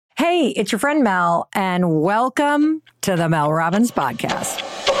Hey, it's your friend Mel, and welcome to the Mel Robbins Podcast.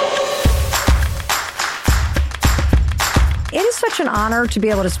 It is such an honor to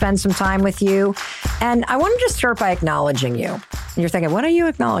be able to spend some time with you, and I want to just start by acknowledging you. And you're thinking, what are you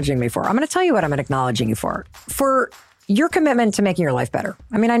acknowledging me for? I'm going to tell you what I'm acknowledging you for your commitment to making your life better.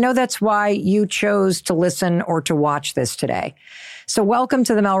 I mean, I know that's why you chose to listen or to watch this today. So welcome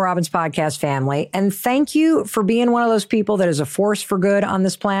to the Mel Robbins Podcast family. And thank you for being one of those people that is a force for good on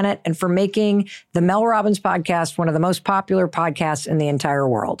this planet and for making the Mel Robbins Podcast one of the most popular podcasts in the entire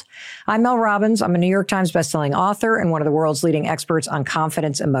world. I'm Mel Robbins. I'm a New York Times bestselling author and one of the world's leading experts on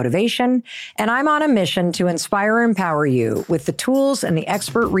confidence and motivation. And I'm on a mission to inspire and empower you with the tools and the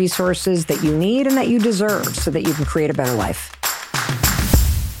expert resources that you need and that you deserve so that you can create a better life.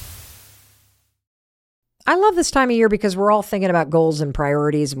 I love this time of year because we're all thinking about goals and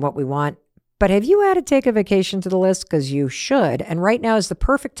priorities and what we want. But have you added take a vacation to the list? Because you should. And right now is the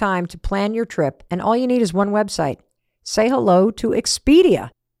perfect time to plan your trip. And all you need is one website. Say hello to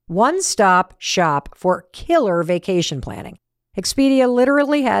Expedia. One-stop shop for killer vacation planning. Expedia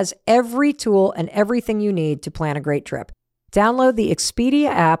literally has every tool and everything you need to plan a great trip. Download the Expedia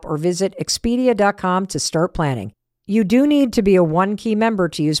app or visit Expedia.com to start planning. You do need to be a One-Key member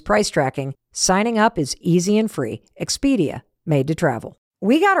to use price tracking. Signing up is easy and free. Expedia, made to travel.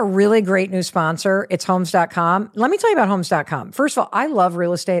 We got a really great new sponsor. It's Homes.com. Let me tell you about Homes.com. First of all, I love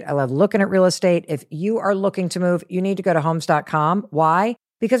real estate. I love looking at real estate. If you are looking to move, you need to go to Homes.com. Why?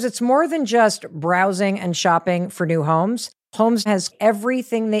 Because it's more than just browsing and shopping for new homes. Homes has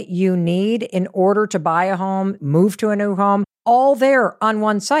everything that you need in order to buy a home, move to a new home, all there on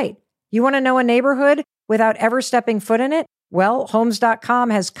one site. You want to know a neighborhood without ever stepping foot in it? Well, Homes.com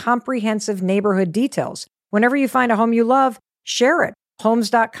has comprehensive neighborhood details. Whenever you find a home you love, share it.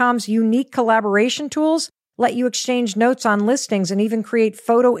 Homes.com's unique collaboration tools let you exchange notes on listings and even create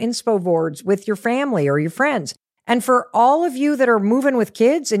photo inspo boards with your family or your friends. And for all of you that are moving with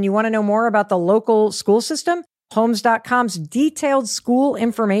kids and you want to know more about the local school system, Homes.com's detailed school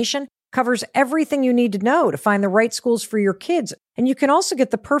information covers everything you need to know to find the right schools for your kids. And you can also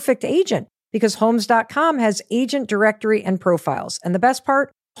get the perfect agent, because Homes.com has agent directory and profiles. And the best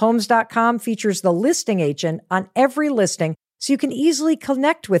part, Homes.com features the listing agent on every listing, so you can easily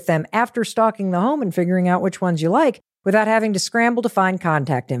connect with them after stalking the home and figuring out which ones you like without having to scramble to find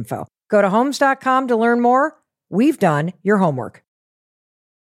contact info. Go to Homes.com to learn more. We've done your homework.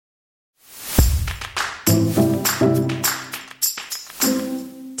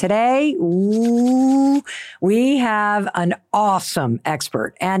 Today, we have an awesome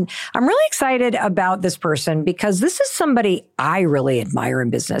expert. And I'm really excited about this person because this is somebody I really admire in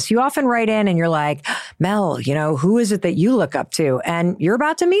business. You often write in and you're like, Mel, who is it that you look up to? And you're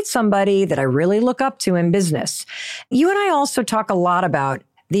about to meet somebody that I really look up to in business. You and I also talk a lot about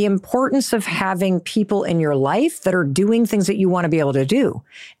the importance of having people in your life that are doing things that you want to be able to do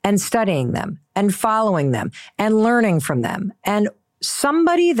and studying them and following them and learning from them. And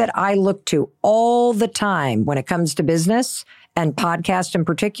somebody that I look to all the time when it comes to business and podcast in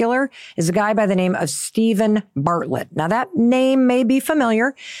particular is a guy by the name of Stephen Bartlett. Now, that name may be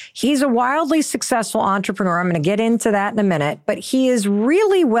familiar. He's a wildly successful entrepreneur. I'm going to get into that in a minute, but he is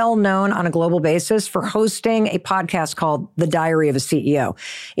really well known on a global basis for hosting a podcast called The Diary of a CEO.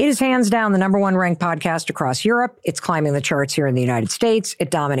 It is hands down the number one ranked podcast across Europe. It's climbing the charts here in the United States. It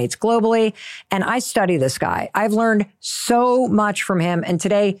dominates globally. And I study this guy. I've learned so much from him. And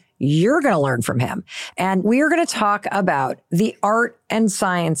today, you're going to learn from him. And we are going to talk about the art and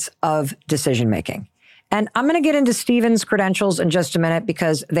science of decision making. And I'm going to get into Stephen's credentials in just a minute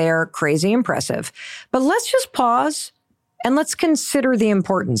because they're crazy impressive. But let's just pause and let's consider the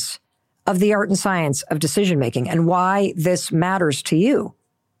importance of the art and science of decision making and why this matters to you.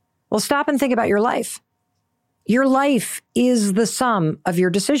 Well, stop and think about your life. Your life is the sum of your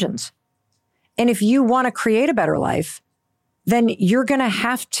decisions. And if you want to create a better life, then you're going to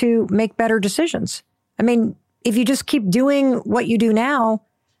have to make better decisions. I mean, if you just keep doing what you do now,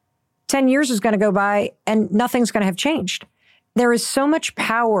 10 years is going to go by and nothing's going to have changed. There is so much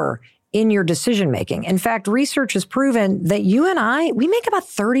power in your decision making. In fact, research has proven that you and we make about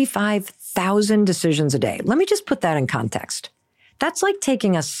 35,000 decisions a day. Let me just put that in context. That's like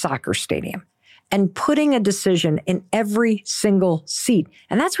taking a soccer stadium and putting a decision in every single seat.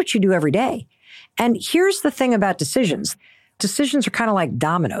 And that's what you do every day. And here's the thing about decisions. Decisions are kind of like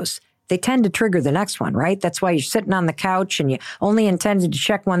dominoes. They tend to trigger the next one, right? That's why you're sitting on the couch and you only intended to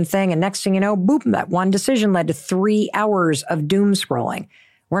check one thing. And next thing you know, boom, that one decision led to 3 hours of doom scrolling.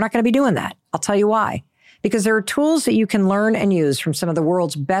 We're not going to be doing that. I'll tell you why. Because there are tools that you can learn and use from some of the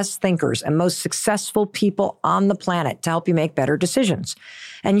world's best thinkers and most successful people on the planet to help you make better decisions.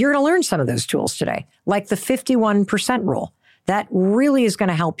 And you're going to learn some of those tools today, like the 51% rule. That really is going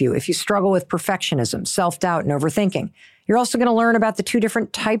to help you if you struggle with perfectionism, self-doubt, and overthinking. You're also going to learn about the 2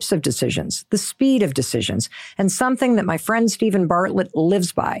 different types of decisions, the speed of decisions, and something that my friend Stephen Bartlett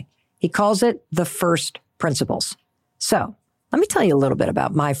lives by. He calls it the first principles. So let me tell you a little bit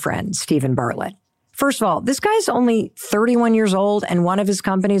about my friend Stephen Bartlett. First of all, this guy's only 31 years old, and one of his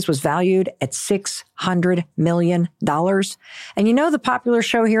companies was valued at $600 million. And you know the popular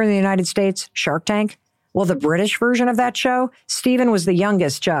show here in the United States, Shark Tank? Well, the British version of that show, Stephen was the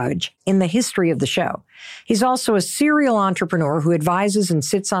youngest judge in the history of the show. He's also a serial entrepreneur who advises and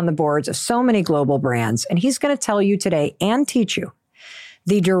sits on the boards of so many global brands, and he's going to tell you today and teach you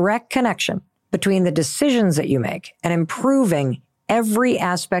the direct connection between the decisions that you make and improving every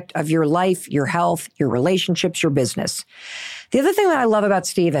aspect of your life, your health, your relationships, your business. The other thing that I love about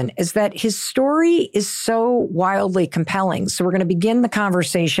Stephen is that his story is so wildly compelling. So we're going to begin the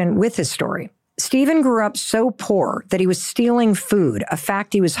conversation with his story. Stephen grew up so poor that he was stealing food, a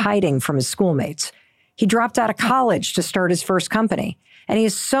fact he was hiding from his schoolmates. He dropped out of college to start his first company. And he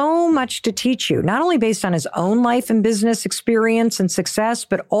has so much to teach you, not only based on his own life and business experience and success,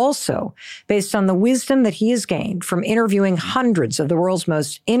 but also based on the wisdom that he has gained from interviewing hundreds of the world's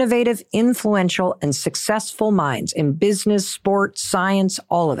most innovative, influential, and successful minds in business, sport, science,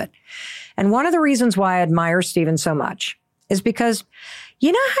 all of it. And one of the reasons why I admire Stephen so much is because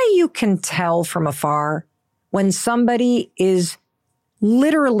you know how you can tell from afar when somebody is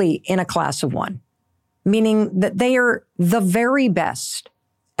literally in a class of one? Meaning that they are the very best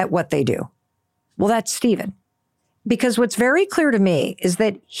at what they do. Well, that's Stephen. Because what's very clear to me is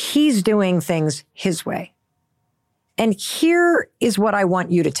that he's doing things his way. And here is what I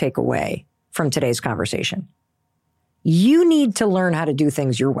want you to take away from today's conversation. You need to learn how to do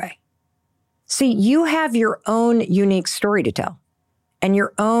things your way. See, you have your own unique story to tell and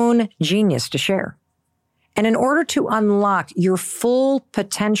your own genius to share. And in order to unlock your full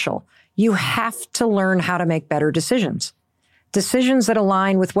potential, you have to learn how to make better decisions. Decisions that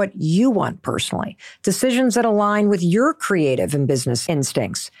align with what you want personally. Decisions that align with your creative and business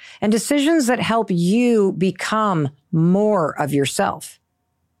instincts. And decisions that help you become more of yourself.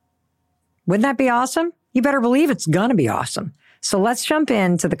 Wouldn't that be awesome? You better believe it's gonna be awesome. So let's jump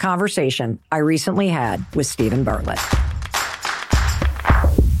into the conversation I recently had with Stephen Bartlett.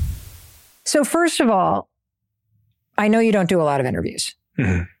 So first of all, I know you don't do a lot of interviews.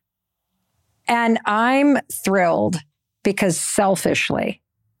 Mm-hmm. And I'm thrilled because selfishly,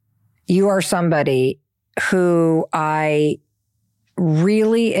 you are somebody who I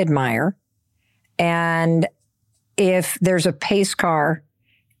really admire. And if there's a pace car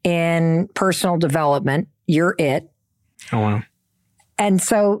in personal development, you're it. Oh, wow. And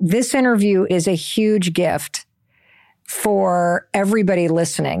so this interview is a huge gift for everybody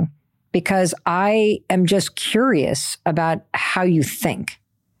listening because I am just curious about how you think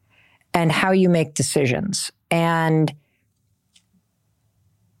and how you make decisions and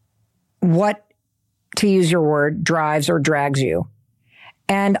what, to use your word, drives or drags you.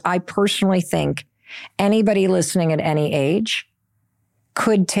 And I personally think anybody listening at any age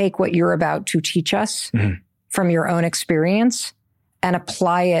could take what you're about to teach us from your own experience and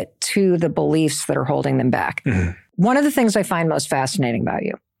apply it to the beliefs that are holding them back. Mm-hmm. One of the things I find most fascinating about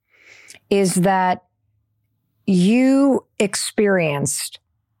you is that you experienced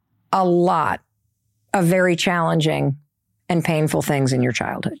a lot of very challenging and painful things in your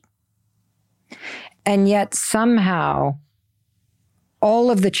childhood. And yet somehow all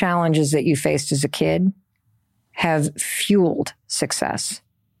of the challenges that you faced as a kid have fueled success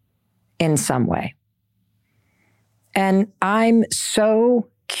in some way. And I'm so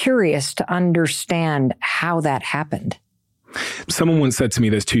curious to understand how that happened. Someone once said to me,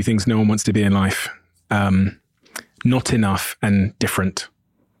 there's 2 things no one wants to be in life. Not enough and different.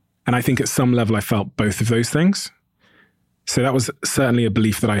 And I think at some level I felt both of those things. So that was certainly a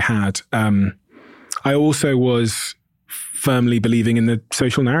belief that I had. I also was firmly believing in the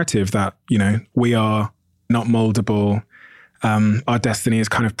social narrative that, you know, we are not moldable. Our destiny is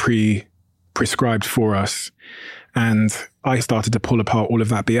kind of prescribed for us. And I started to pull apart all of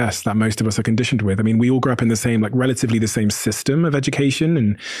that BS that most of us are conditioned with. I mean, we all grew up in the same, relatively the same system of education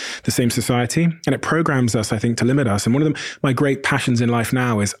and the same society. And it programs us, I think, to limit us. And one of my great passions in life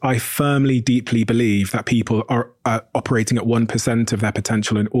now is I firmly, deeply believe that people are operating at 1% of their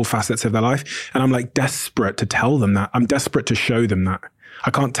potential in all facets of their life. And I'm desperate to tell them that. I'm desperate to show them that.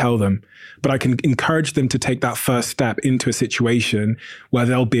 I can't tell them, but I can encourage them to take that first step into a situation where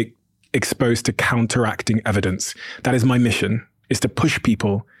they'll be exposed to counteracting evidence. That is my mission, is to push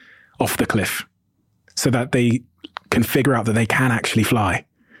people off the cliff so that they can figure out that they can actually fly.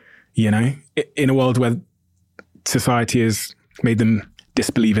 in a world where society has made them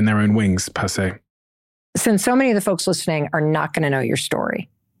disbelieve in their own wings, per se. Since so many of the folks listening are not going to know your story,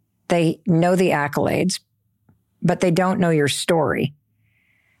 they know the accolades, but they don't know your story.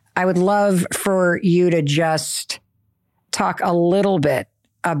 I would love for you to just talk a little bit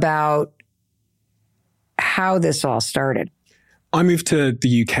about how this all started. I moved to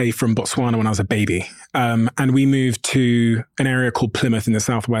the UK from Botswana when I was a baby. And we moved to an area called Plymouth in the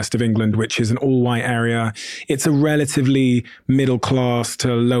southwest of England, which is an all-white area. It's a relatively middle class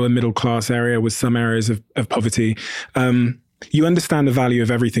to lower middle class area with some areas of poverty. You understand the value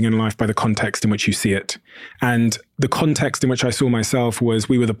of everything in life by the context in which you see it. And the context in which I saw myself was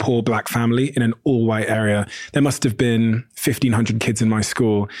we were the poor black family in an all-white area. There must have been 1,500 kids in my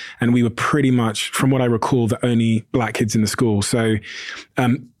school. And we were pretty much, from what I recall, the only black kids in the school. So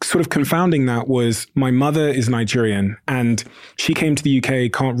sort of confounding that was my mother is Nigerian and she came to the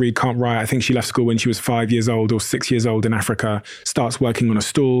UK, can't read, can't write. I think she left school when she was 5 years old or 6 years old in Africa, starts working on a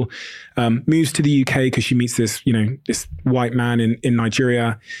stall, moves to the UK because she meets this white man in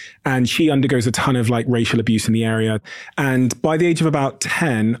Nigeria. And she undergoes a ton of racial abuse in the area. And by the age of about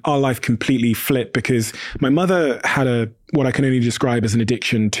 10, our life completely flipped because my mother had what I can only describe as an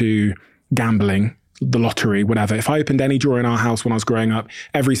addiction to gambling, the lottery, whatever. If I opened any drawer in our house when I was growing up,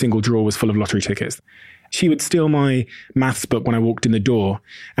 every single drawer was full of lottery tickets. She would steal my maths book when I walked in the door,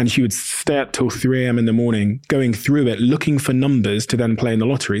 and she would stay up till 3 a.m. in the morning, going through it, looking for numbers to then play in the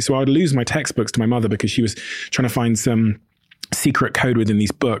lottery. So I would lose my textbooks to my mother because she was trying to find some secret code within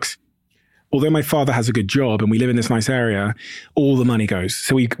these books. Although my father has a good job and we live in this nice area, all the money goes.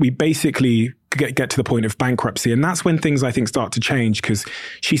 So we basically get to the point of bankruptcy. And that's when things, I think, start to change because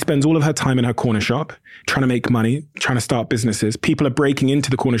she spends all of her time in her corner shop trying to make money, trying to start businesses. People are breaking into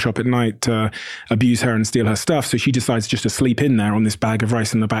the corner shop at night to abuse her and steal her stuff. So she decides just to sleep in there on this bag of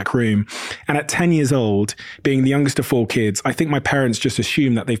rice in the back room. And at 10 years old, being the youngest of 4 kids, I think my parents just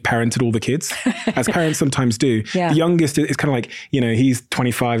assume that they've parented all the kids, as parents sometimes do. Yeah. The youngest is kind of like, he's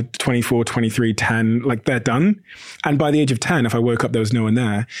 25, 24, 23, 10, they're done. And by the age of 10, if I woke up, there was no one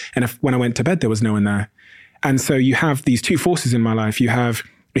there. And when I went to bed, there was no one there. And so you have these two forces in my life. You have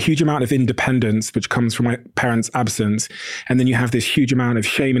a huge amount of independence, which comes from my parents' absence. And then you have this huge amount of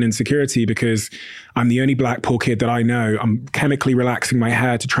shame and insecurity because I'm the only black poor kid that I know. I'm chemically relaxing my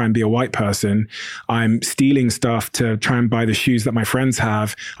hair to try and be a white person. I'm stealing stuff to try and buy the shoes that my friends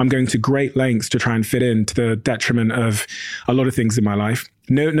have. I'm going to great lengths to try and fit in to the detriment of a lot of things in my life.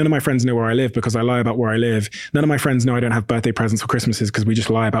 None of my friends know where I live because I lie about where I live. None of my friends know I don't have birthday presents or Christmases because we just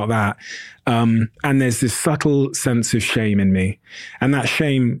lie about that. And there's this subtle sense of shame in me. And that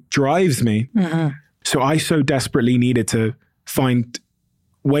shame drives me. Mm-hmm. So I so desperately needed to find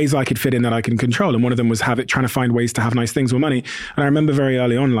ways I could fit in that I can control. And one of them was trying to find ways to have nice things with money. And I remember very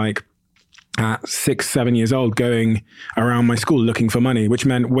early on, at 6, 7 years old, going around my school looking for money, which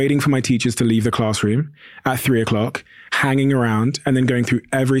meant waiting for my teachers to leave the classroom at 3 o'clock, hanging around and then going through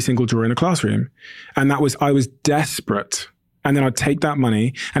every single drawer in the classroom. And I was desperate. And then I'd take that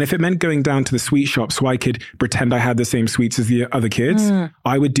money. And if it meant going down to the sweet shop so I could pretend I had the same sweets as the other kids,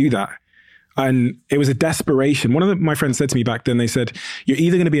 I would do that. And it was a desperation. One of my friends said to me back then, they said, you're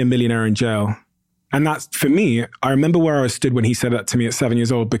either going to be a millionaire in jail. And that's, for me, I remember where I stood when he said that to me at 7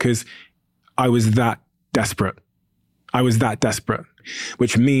 years old, because I was that desperate.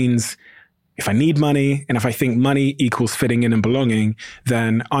 Which means if I need money and if I think money equals fitting in and belonging,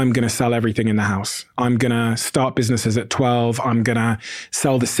 then I'm going to sell everything in the house. I'm going to start businesses at 12. I'm going to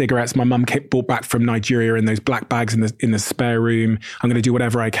sell the cigarettes my mum brought back from Nigeria in those black bags in the spare room. I'm going to do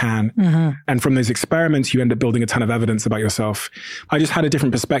whatever I can. Mm-hmm. And from those experiments, you end up building a ton of evidence about yourself. I just had a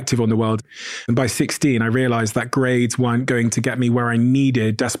different perspective on the world. And by 16, I realized that grades weren't going to get me where I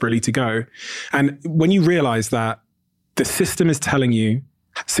needed desperately to go. And when you realize that the system is telling you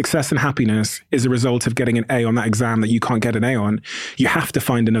success and happiness is a result of getting an A on that exam that you can't get an A on, you have to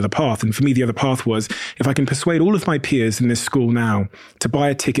find another path. And for me, the other path was, if I can persuade all of my peers in this school now to buy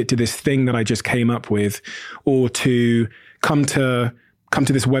a ticket to this thing that I just came up with, or to come to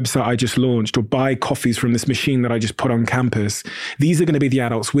this website I just launched, or buy coffees from this machine that I just put on campus, these are going to be the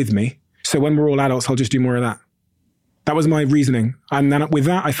adults with me. So when we're all adults, I'll just do more of that. That was my reasoning. And then with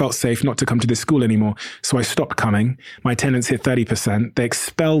that, I felt safe not to come to this school anymore. So I stopped coming. My attendance hit 30%. They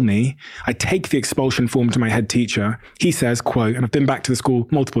expel me. I take the expulsion form to my head teacher. He says, quote, and I've been back to the school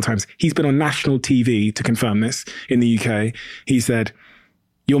multiple times. He's been on national TV to confirm this in the UK. He said,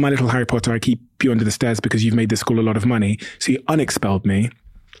 "You're my little Harry Potter. I keep you under the stairs because you've made this school a lot of money." So he unexpelled me.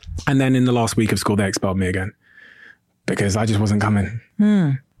 And then in the last week of school, they expelled me again because I just wasn't coming.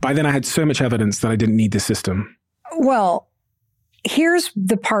 By then I had so much evidence that I didn't need this system. Well, Here's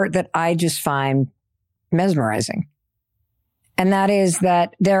the part that I just find mesmerizing. And that is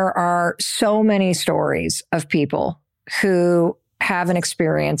that there are so many stories of people who have an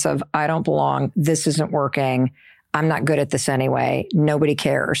experience of, I don't belong, this isn't working, I'm not good at this anyway, nobody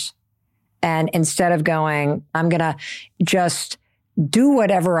cares. And instead of going, I'm going to just do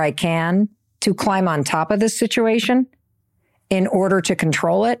whatever I can to climb on top of this situation in order to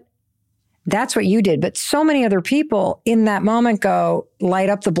control it, that's what you did. But so many other people in that moment go light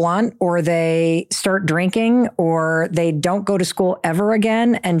up the blunt, or they start drinking, or they don't go to school ever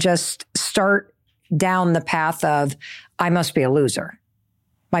again and just start down the path of, I must be a loser.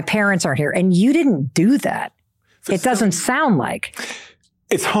 My parents aren't here. And you didn't do that. It doesn't sound like.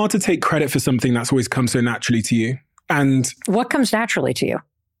 It's hard to take credit for something that's always come so naturally to you. And what comes naturally to you?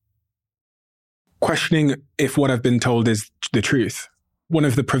 Questioning if what I've been told is the truth. One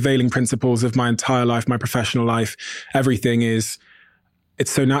of the prevailing principles of my entire life, my professional life, everything is,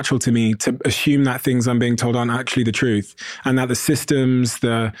 it's so natural to me to assume that things I'm being told aren't actually the truth, and that the systems,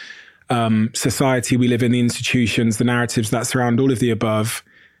 the society we live in, the institutions, the narratives that surround all of the above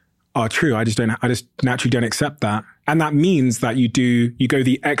are true. I just naturally don't accept that. And that means that you go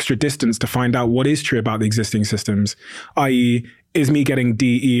the extra distance to find out what is true about the existing systems, i.e., is me getting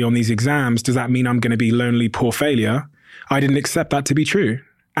DE on these exams, does that mean I'm going to be lonely, poor failure? I didn't accept that to be true.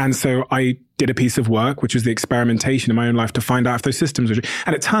 And so I did a piece of work, which was the experimentation in my own life to find out if those systems are true.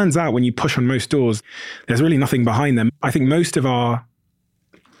 And it turns out when you push on most doors, there's really nothing behind them. I think most of our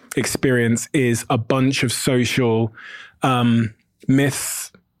experience is a bunch of social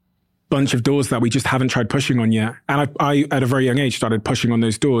myths, bunch of doors that we just haven't tried pushing on yet. And I, at a very young age, started pushing on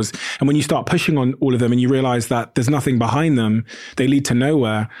those doors. And when you start pushing on all of them and you realize that there's nothing behind them, they lead to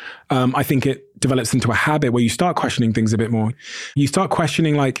nowhere. I think it develops into a habit where you start questioning things a bit more. You start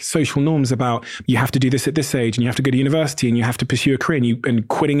questioning like social norms about, you have to do this at this age, and you have to go to university, and you have to pursue a career, and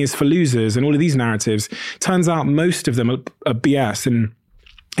quitting is for losers, and all of these narratives. Turns out most of them are BS. And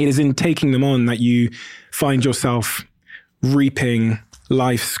it is in taking them on that you find yourself reaping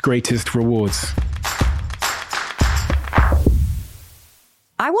life's greatest rewards.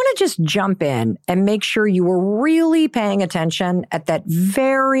 I want to just jump in and make sure you were really paying attention at that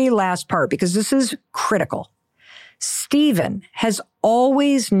very last part, because this is critical. Stephen has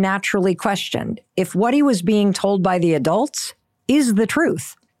always naturally questioned if what he was being told by the adults is the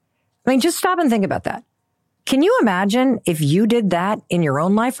truth. I mean, just stop and think about that. Can you imagine if you did that in your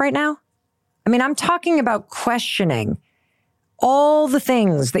own life right now? I mean, I'm talking about questioning all the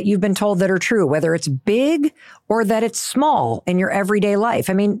things that you've been told that are true, whether it's big or that it's small in your everyday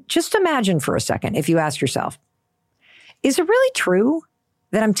life. I mean, just imagine for a second if you ask yourself, is it really true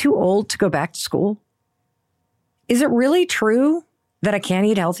that I'm too old to go back to school? Is it really true that I can't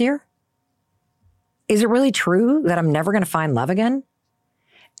eat healthier? Is it really true that I'm never going to find love again?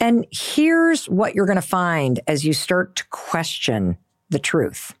 And here's what you're going to find as you start to question the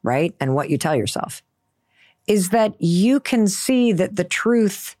truth, right? And what you tell yourself is that you can see that the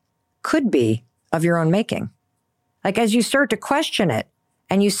truth could be of your own making. Like as you start to question it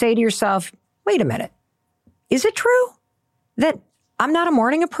and you say to yourself, wait a minute, is it true that I'm not a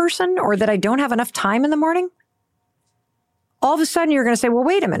morning person, or that I don't have enough time in the morning? All of a sudden you're going to say, well,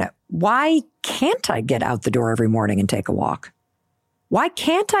 wait a minute, why can't I get out the door every morning and take a walk? Why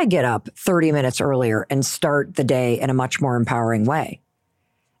can't I get up 30 minutes earlier and start the day in a much more empowering way?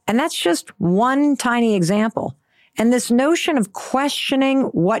 And that's just one tiny example. And this notion of questioning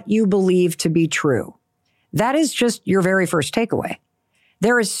what you believe to be true, that is just your very first takeaway.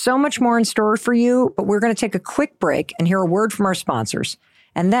 There is so much more in store for you, but we're going to take a quick break and hear a word from our sponsors.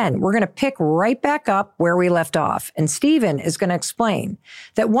 And then we're going to pick right back up where we left off. And Stephen is going to explain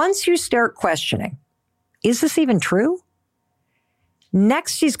that once you start questioning, is this even true?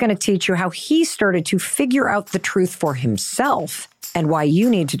 Next, he's going to teach you how he started to figure out the truth for himself and why you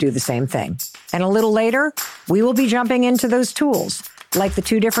need to do the same thing. And a little later, we will be jumping into those tools, like the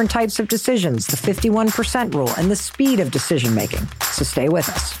 2 different types of decisions, the 51% rule, and the speed of decision making. So stay with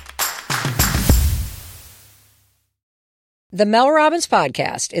us. The Mel Robbins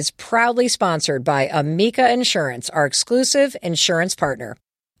Podcast is proudly sponsored by Amica Insurance, our exclusive insurance partner.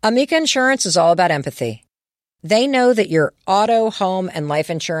 Amica Insurance is all about empathy. They know that your auto, home, and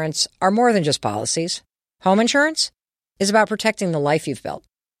life insurance are more than just policies. Home insurance is about protecting the life you've built.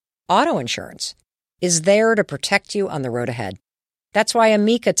 Auto insurance is there to protect you on the road ahead. That's why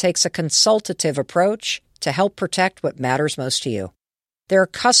Amica takes a consultative approach to help protect what matters most to you. They're a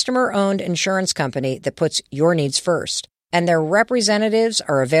customer-owned insurance company that puts your needs first, and their representatives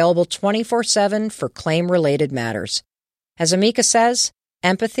are available 24/7 for claim-related matters. As Amica says,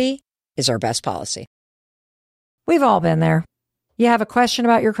 empathy is our best policy. We've all been there. You have a question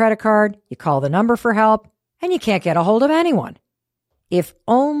about your credit card, you call the number for help, and you can't get a hold of anyone. If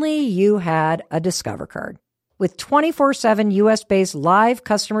only you had a Discover card. With 24/7 US-based live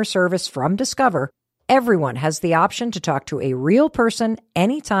customer service from Discover, everyone has the option to talk to a real person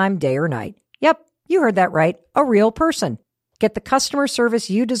anytime, day or night. Yep, you heard that right, a real person. Get the customer service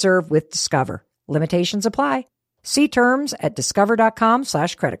you deserve with Discover. Limitations apply. See terms at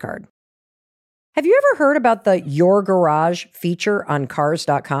discover.com/creditcard. Have you ever heard about the Your Garage feature on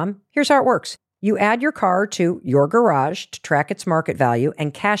Cars.com? Here's how it works. You add your car to Your Garage to track its market value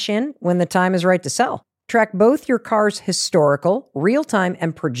and cash in when the time is right to sell. Track both your car's historical, real-time,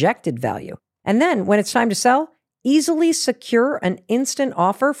 and projected value. And then, when it's time to sell, easily secure an instant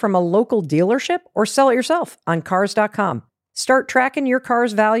offer from a local dealership or sell it yourself on Cars.com. Start tracking your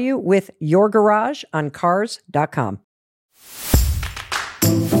car's value with Your Garage on Cars.com.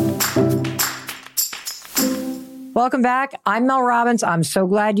 Welcome back. I'm Mel Robbins. I'm so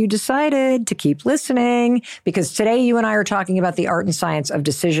glad you decided to keep listening because today you and I are talking about the art and science of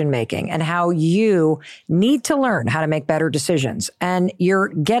decision making and how you need to learn how to make better decisions. And you're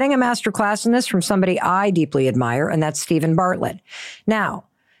getting a masterclass in this from somebody I deeply admire, and that's Stephen Bartlett. Now,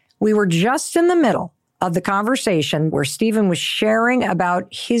 we were just in the middle of the conversation where Stephen was sharing about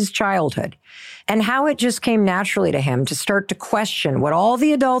his childhood and how it just came naturally to him to start to question what all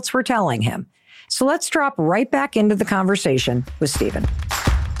the adults were telling him. So let's drop right back into the conversation with Stephen.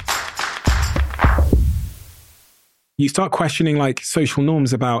 You start questioning like social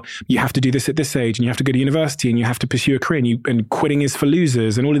norms about you have to do this at this age and you have to go to university and you have to pursue a career and quitting is for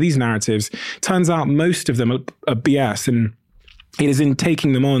losers and all of these narratives. Turns out most of them are BS, and it is in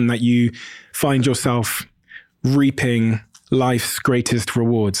taking them on that you find yourself reaping life's greatest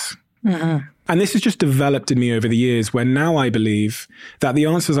rewards. Mm-hmm. And this has just developed in me over the years where now I believe that the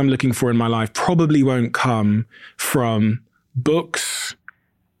answers I'm looking for in my life probably won't come from books,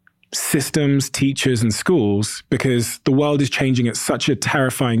 systems, teachers, and schools, because the world is changing at such a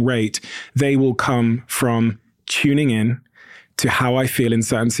terrifying rate. They will come from tuning in to how I feel in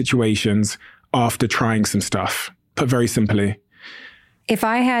certain situations after trying some stuff, put very simply. If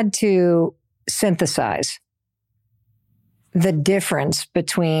I had to synthesize the difference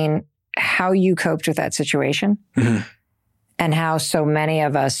between how you coped with that situation mm-hmm. and how so many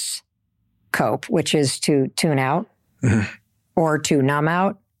of us cope, which is to tune out mm-hmm. or to numb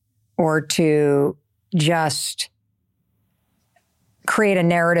out or to just create a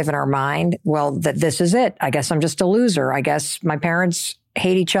narrative in our mind. Well, that this is it. I guess I'm just a loser. I guess my parents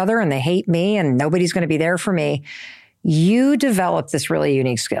hate each other and they hate me and nobody's going to be there for me. You developed this really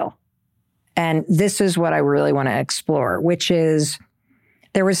unique skill. And this is what I really want to explore, which is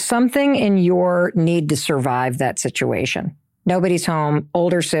there was something in your need to survive that situation. Nobody's home,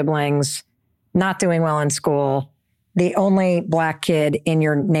 older siblings, not doing well in school, the only Black kid in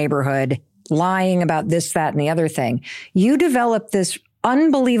your neighborhood, lying about this, that, and the other thing. You developed this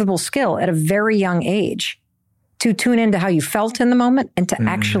unbelievable skill at a very young age to tune into how you felt in the moment and to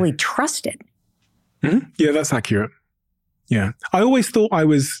actually trust it. Mm-hmm. Yeah, that's accurate. Yeah. I always thought I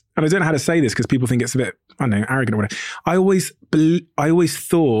was, and I don't know how to say this because people think it's a bit, I don't know, arrogant or whatever. I always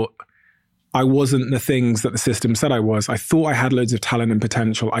thought I wasn't the things that the system said I was. I thought I had loads of talent and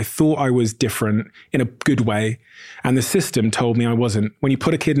potential. I thought I was different in a good way. And the system told me I wasn't. When you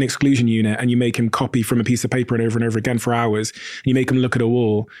put a kid in an exclusion unit and you make him copy from a piece of paper and over again for hours, and you make him look at a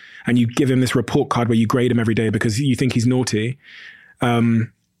wall and you give him this report card where you grade him every day because you think he's naughty,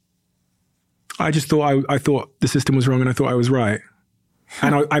 I just thought I thought the system was wrong and I thought I was right.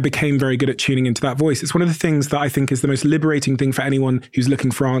 And I became very good at tuning into that voice. It's one of the things that I think is the most liberating thing for anyone who's looking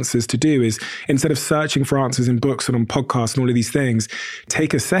for answers to do is instead of searching for answers in books and on podcasts and all of these things,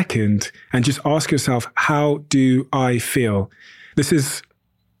 take a second and just ask yourself, how do I feel? This is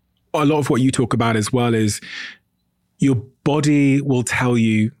a lot of what you talk about as well, is your body will tell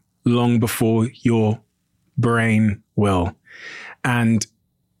you long before your brain will. And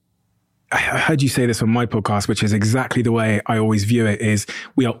I heard you say this on my podcast, which is exactly the way I always view it, is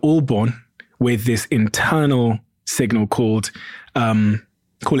we are all born with this internal signal called,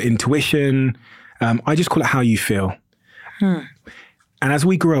 call it intuition. I just call it how you feel. And as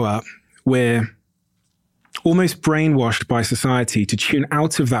we grow up, we're almost brainwashed by society to tune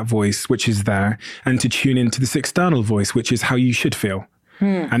out of that voice, which is there, and to tune into this external voice, which is how you should feel.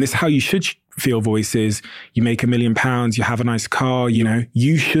 And this how you should feel voice is you make £1 million, you have a nice car, you know,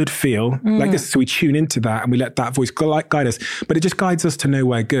 you should feel like this. So we tune into that and we let that voice guide us. But it just guides us to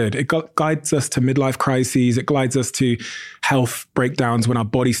nowhere good. It guides us to midlife crises. It guides us to health breakdowns when our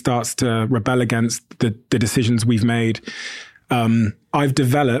body starts to rebel against the decisions we've made. I've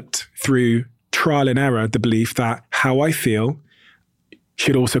developed through trial and error the belief that how I feel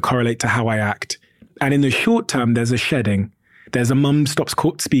should also correlate to how I act. And in the short term, there's a shedding. There's a mum stops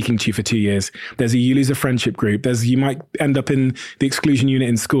speaking to you for 2 years. There's you lose a friendship group. You might end up in the exclusion unit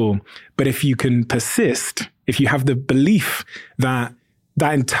in school. But if you can persist, if you have the belief that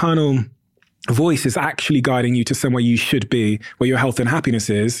that internal voice is actually guiding you to somewhere you should be, where your health and happiness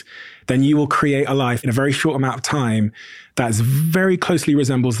is, then you will create a life in a very short amount of time that very closely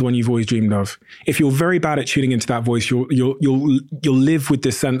resembles the one you've always dreamed of. If you're very bad at tuning into that voice, you'll live with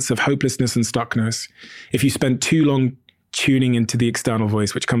this sense of hopelessness and stuckness. If you spend too long tuning into the external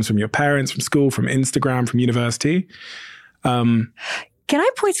voice, which comes from your parents, from school, from Instagram, from university. Can I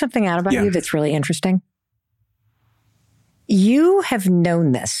point something out about you that's really interesting? You have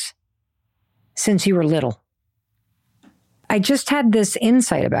known this since you were little. I just had this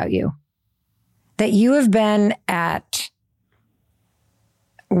insight about you, that you have been at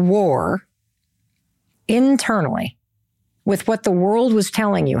war internally with what the world was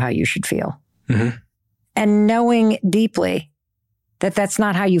telling you how you should feel. Mm-hmm. And knowing deeply that that's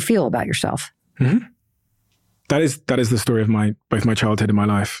not how you feel about yourself. Mm-hmm. That is the story of both my childhood and my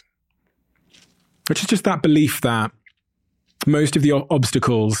life, which is just that belief that most of the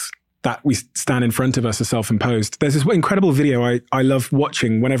obstacles that we stand in front of us are self-imposed. There's this incredible video I love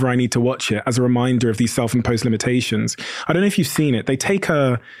watching whenever I need to watch it as a reminder of these self-imposed limitations. I don't know if you've seen it. They take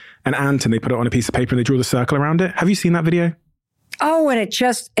an ant and they put it on a piece of paper and they draw the circle around it. Have you seen that video? Oh, and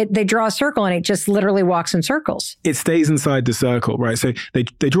they draw a circle and it just literally walks in circles. It stays inside the circle, right? So they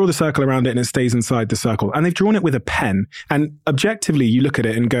draw the circle around it and it stays inside the circle. And they've drawn it with a pen. And objectively, you look at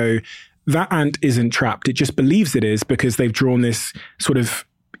it and go, that ant isn't trapped. It just believes it is because they've drawn this sort of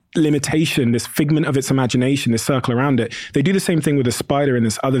limitation, this figment of its imagination, this circle around it. They do the same thing with a spider in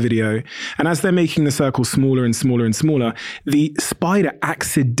this other video. And as they're making the circle smaller and smaller and smaller, the spider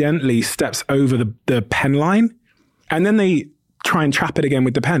accidentally steps over the pen line. And then they try and trap it again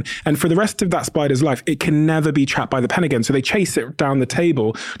with the pen. And for the rest of that spider's life, it can never be trapped by the pen again. So they chase it down the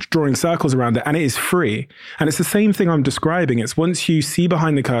table, drawing circles around it, and it is free. And it's the same thing I'm describing. It's once you see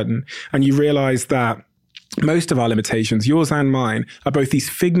behind the curtain and you realize that most of our limitations, yours and mine, are both these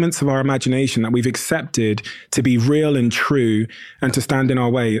figments of our imagination that we've accepted to be real and true and to stand in our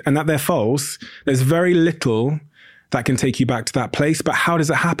way, and that they're false. There's very little that can take you back to that place. But how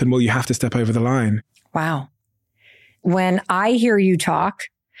does it happen? Well, you have to step over the line. Wow. When I hear you talk,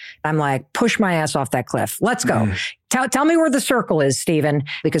 I'm like, push my ass off that cliff. Let's go. Tell me where the circle is, Stephen,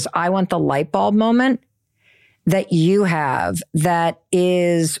 because I want the light bulb moment that you have that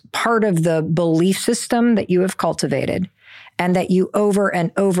is part of the belief system that you have cultivated and that you over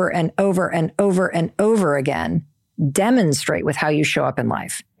and over and over and over and over again demonstrate with how you show up in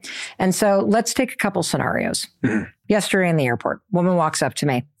life. And so let's take a couple scenarios. Yesterday in the airport, woman walks up to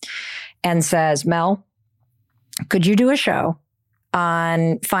me and says, Mel, could you do a show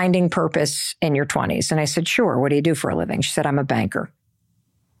on finding purpose in your 20s? And I said, sure. What do you do for a living? She said, I'm a banker.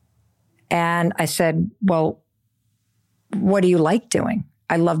 And I said, well, what do you like doing?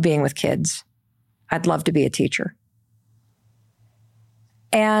 I love being with kids. I'd love to be a teacher.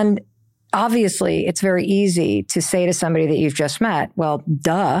 And obviously, it's very easy to say to somebody that you've just met, well,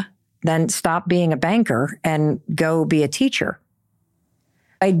 duh, then stop being a banker and go be a teacher.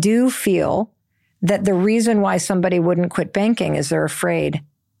 I do feel that the reason why somebody wouldn't quit banking is they're afraid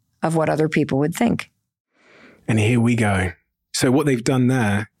of what other people would think. And here we go. So what they've done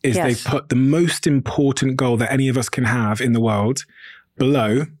there is they've put the most important goal that any of us can have in the world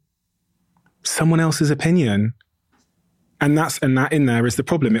below someone else's opinion. And that in there is the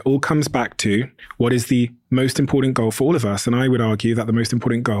problem. It all comes back to what is the most important goal for all of us. And I would argue that the most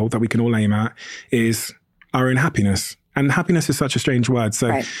important goal that we can all aim at is our own happiness. And happiness is such a strange word.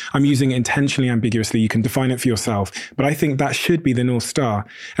 So I'm using it intentionally ambiguously. You can define it for yourself. But I think that should be the North Star.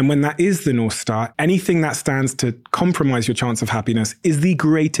 And when that is the North Star, anything that stands to compromise your chance of happiness is the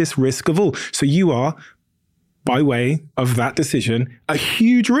greatest risk of all. So you are, by way of that decision, a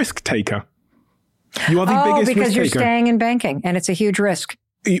huge risk taker. You are the biggest risk taker. Because you're staying in banking and it's a huge risk.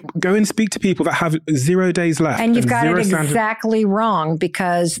 Go and speak to people that have 0 days left. And you've got it exactly wrong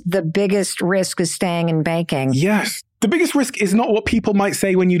because the biggest risk is staying in banking. Yes. The biggest risk is not what people might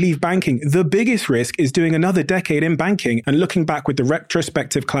say when you leave banking. The biggest risk is doing another decade in banking and looking back with the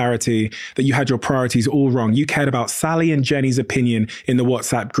retrospective clarity that you had your priorities all wrong. You cared about Sally and Jenny's opinion in the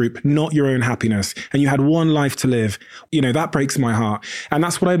WhatsApp group, not your own happiness. And you had one life to live. You know, that breaks my heart. And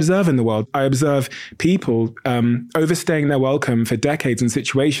that's what I observe in the world. I observe people overstaying their welcome for decades in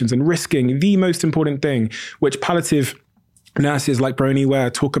situations and risking the most important thing, which palliative nurses like Bronnie Ware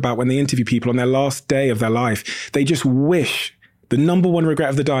talk about when they interview people on their last day of their life. They just wish, the number one regret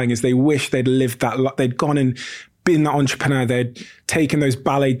of the dying is they wish they'd lived that, they'd gone and been that entrepreneur. They'd taken those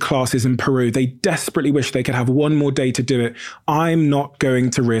ballet classes in Peru. They desperately wish they could have one more day to do it. I'm not going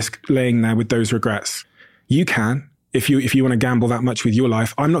to risk laying there with those regrets. You can, if you want to gamble that much with your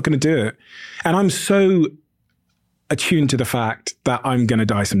life. I'm not going to do it. And I'm so attuned to the fact that I'm going to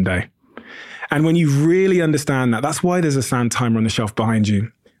die someday. And when you really understand that, that's why there's a sound timer on the shelf behind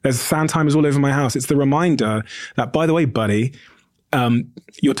you. There's sound timers all over my house. It's the reminder that, by the way, buddy,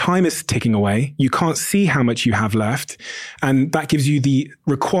 your time is ticking away. You can't see how much you have left. And that gives you the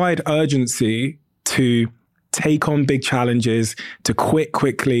required urgency to take on big challenges, to quit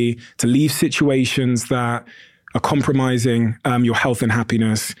quickly, to leave situations that are compromising your health and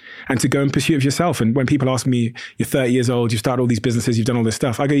happiness, and to go in pursuit of yourself. And when people ask me, you're 30 years old, you've started all these businesses, you've done all this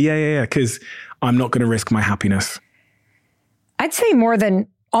stuff, I go, yeah, because I'm not going to risk my happiness. I'd say more than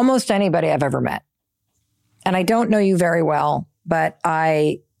almost anybody I've ever met. And I don't know you very well, but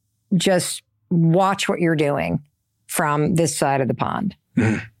I just watch what you're doing from this side of the pond.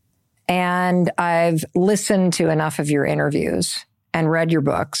 Mm. And I've listened to enough of your interviews and read your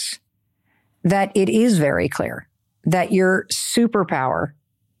books that it is very clear that your superpower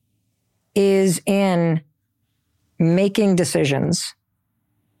is in making decisions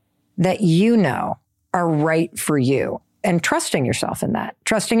that you know are right for you. And trusting yourself in that,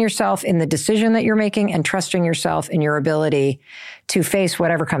 trusting yourself in the decision that you're making, and trusting yourself in your ability to face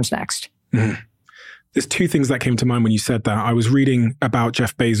whatever comes next. Mm. There's two things that came to mind when you said that. I was reading about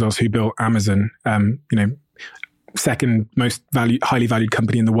Jeff Bezos, who built Amazon, second most highly valued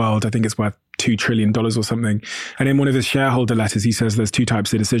company in the world. I think it's worth $2 trillion or something. And in one of his shareholder letters, he says there's two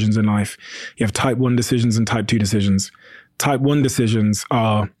types of decisions in life. You have type 1 decisions and type 2 decisions. Type 1 decisions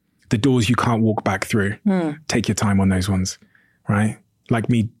are the doors you can't walk back through. Take your time on those ones, right? Like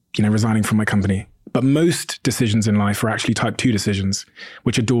me, resigning from my company. But most decisions in life are actually type 2 decisions,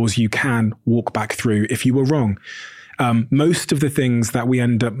 which are doors you can walk back through if you were wrong. Most of the things that we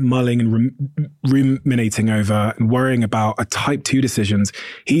end up mulling and ruminating over and worrying about are type 2 decisions.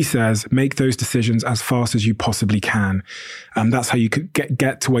 He says, make those decisions as fast as you possibly can. That's how you could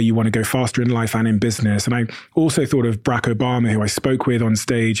get to where you want to go faster in life and in business. And I also thought of Barack Obama, who I spoke with on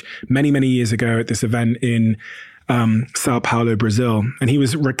stage many, many years ago at this event in Sao Paulo, Brazil. And he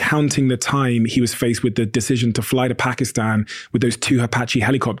was recounting the time he was faced with the decision to fly to Pakistan with those 2 Apache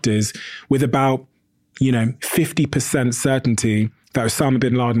helicopters with about 50% certainty that Osama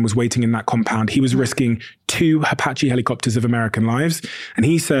bin Laden was waiting in that compound. He was risking 2 Apache helicopters of American lives. And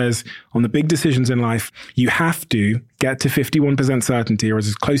he says, on the big decisions in life, you have to get to 51% certainty, or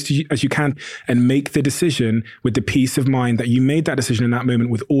as close to as you can, and make the decision with the peace of mind that you made that decision in that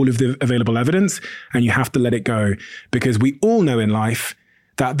moment with all of the available evidence, and you have to let it go. Because we all know in life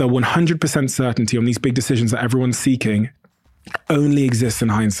that the 100% certainty on these big decisions that everyone's seeking only exists in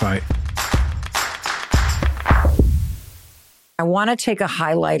hindsight. I want to take a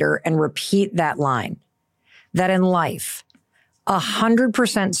highlighter and repeat that line, that in life,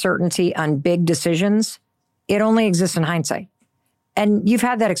 100% certainty on big decisions, it only exists in hindsight. And you've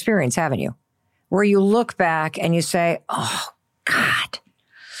had that experience, haven't you? Where you look back and you say, oh, God,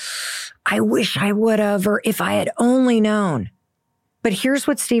 I wish I would have, or if I had only known. But here's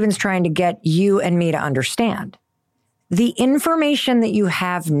what Stephen's trying to get you and me to understand. The information that you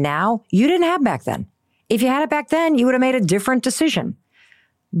have now, you didn't have back then. If you had it back then, you would have made a different decision.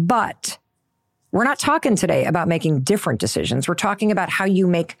 But we're not talking today about making different decisions. We're talking about how you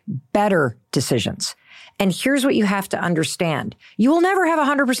make better decisions. And here's what you have to understand. You will never have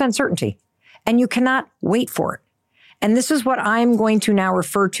 100% certainty, and you cannot wait for it. And this is what I'm going to now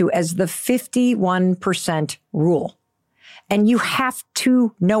refer to as the 51% rule. And you have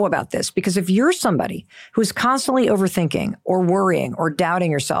to know about this, because if you're somebody who's constantly overthinking or worrying or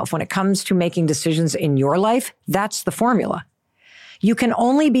doubting yourself when it comes to making decisions in your life, that's the formula. You can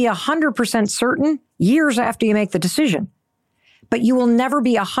only be 100% certain years after you make the decision, but you will never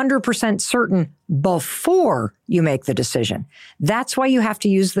be 100% certain before you make the decision. That's why you have to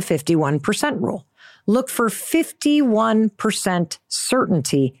use the 51% rule. Look for 51%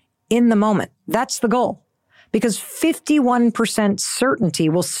 certainty in the moment. That's the goal. Because 51% certainty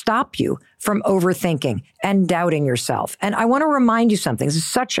will stop you from overthinking and doubting yourself. And I want to remind you something. This is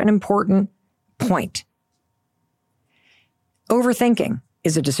such an important point. Overthinking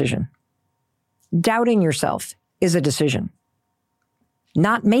is a decision. Doubting yourself is a decision.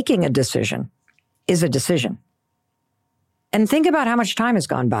 Not making a decision is a decision. And think about how much time has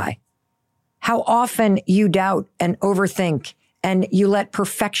gone by. How often you doubt and overthink, and you let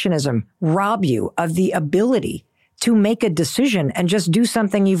perfectionism rob you of the ability to make a decision and just do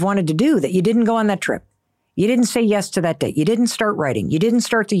something you've wanted to do, that you didn't go on that trip. You didn't say yes to that date. You didn't start writing. You didn't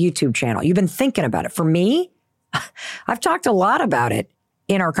start the YouTube channel. You've been thinking about it. For me, I've talked a lot about it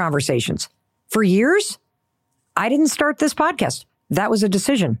in our conversations. For years, I didn't start this podcast. That was a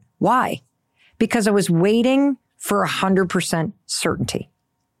decision. Why? Because I was waiting for 100% certainty.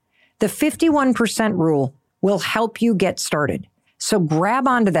 The 51% rule will help you get started. So grab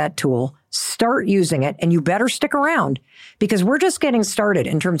onto that tool, start using it, and you better stick around because we're just getting started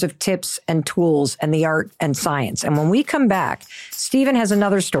in terms of tips and tools and the art and science. And when we come back, Stephen has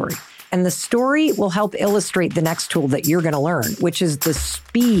another story. And the story will help illustrate the next tool that you're going to learn, which is the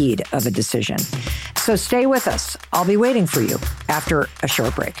speed of a decision. So stay with us. I'll be waiting for you after a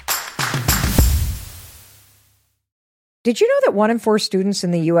short break. Did you know that 1 in 4 students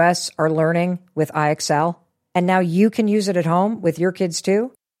in the U.S. are learning with IXL? And now you can use it at home with your kids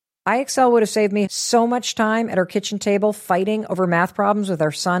too? IXL would have saved me so much time at our kitchen table fighting over math problems with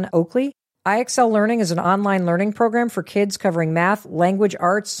our son, Oakley. IXL Learning is an online learning program for kids covering math, language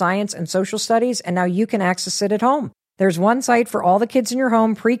arts, science, and social studies, and now you can access it at home. There's one site for all the kids in your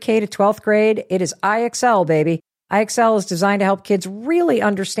home, pre-K to 12th grade. It is IXL, baby. IXL is designed to help kids really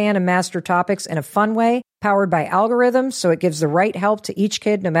understand and master topics in a fun way, powered by algorithms, so it gives the right help to each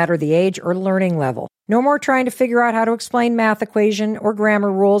kid no matter the age or learning level. No more trying to figure out how to explain math equation or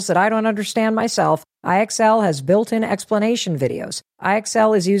grammar rules that I don't understand myself. IXL has built-in explanation videos.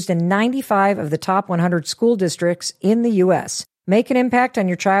 IXL is used in 95 of the top 100 school districts in the U.S. Make an impact on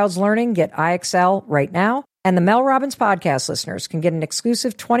your child's learning. Get IXL right now. And the Mel Robbins podcast listeners can get an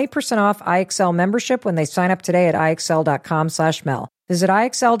exclusive 20% off IXL membership when they sign up today at IXL.com/Mel. Visit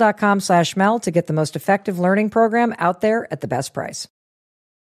IXL.com/Mel to get the most effective learning program out there at the best price.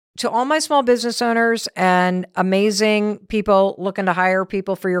 To all my small business owners and amazing people looking to hire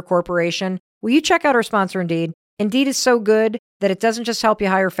people for your corporation, will you check out our sponsor, Indeed? Indeed is so good that it doesn't just help you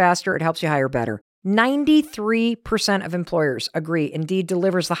hire faster, it helps you hire better. 93% of employers agree Indeed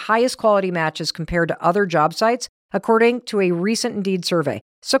delivers the highest quality matches compared to other job sites, according to a recent Indeed survey.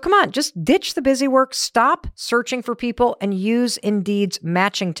 So come on, just ditch the busy work, stop searching for people, and use Indeed's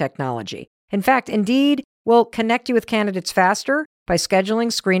matching technology. In fact, Indeed will connect you with candidates faster by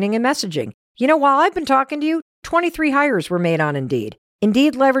scheduling, screening, and messaging. You know, while I've been talking to you, 23 hires were made on Indeed.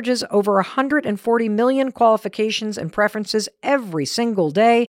 Indeed leverages over 140 million qualifications and preferences every single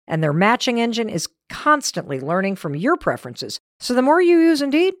day, and their matching engine is constantly learning from your preferences. So the more you use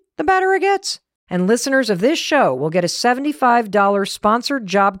Indeed, the better it gets. And listeners of this show will get a $75 sponsored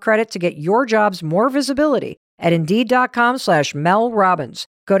job credit to get your jobs more visibility at Indeed.com/Mel Robbins.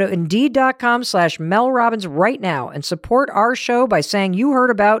 Go to Indeed.com/Mel Robbins right now and support our show by saying you heard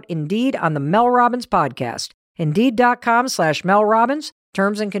about Indeed on the Mel Robbins podcast. Indeed.com/Mel Robbins.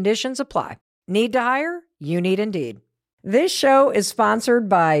 Terms and conditions apply. Need to hire? You need Indeed. This show is sponsored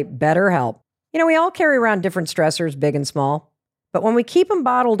by BetterHelp. You know, we all carry around different stressors, big and small, but when we keep them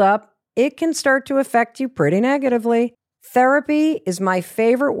bottled up, it can start to affect you pretty negatively. Therapy is my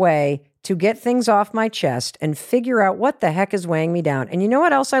favorite way to get things off my chest and figure out what the heck is weighing me down. And you know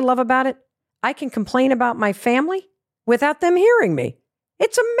what else I love about it? I can complain about my family without them hearing me.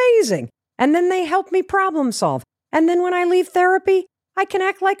 It's amazing. And then they help me problem solve. And then when I leave therapy, I can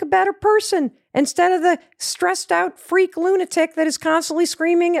act like a better person instead of the stressed out freak lunatic that is constantly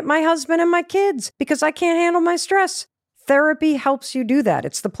screaming at my husband and my kids because I can't handle my stress. Therapy helps you do that.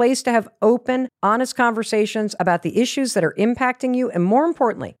 It's the place to have open, honest conversations about the issues that are impacting you. And more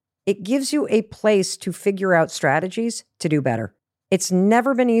importantly, it gives you a place to figure out strategies to do better. It's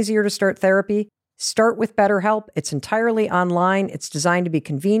never been easier to start therapy. Start with BetterHelp. It's entirely online. It's designed to be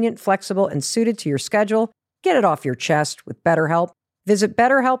convenient, flexible, and suited to your schedule. Get it off your chest with BetterHelp. Visit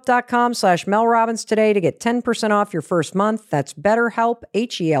BetterHelp.com/Mel Robbins today to get 10% off your first month. That's BetterHelp,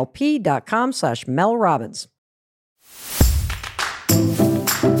 HELP.com/Mel Robbins.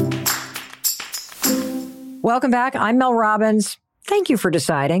 Welcome back. I'm Mel Robbins. Thank you for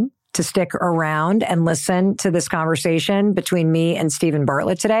deciding to stick around and listen to this conversation between me and Stephen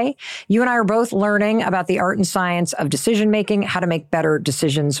Bartlett today. You and I are both learning about the art and science of decision making, how to make better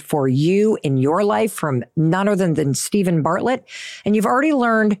decisions for you in your life from none other than Stephen Bartlett. And you've already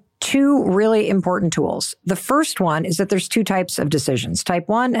learned 2 really important tools. The first one is that there's 2 types of decisions, type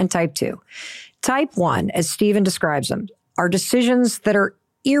 1 and type 2. Type 1, as Stephen describes them, are decisions that are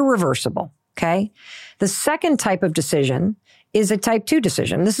irreversible. Okay. The second type of decision is a type 2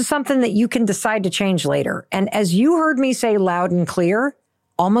 decision. This is something that you can decide to change later. And as you heard me say loud and clear,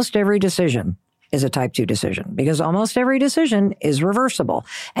 almost every decision is a type 2 decision because almost every decision is reversible.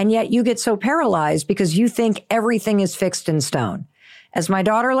 And yet you get so paralyzed because you think everything is fixed in stone. As my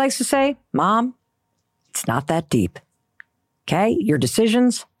daughter likes to say, Mom, it's not that deep. Okay. Your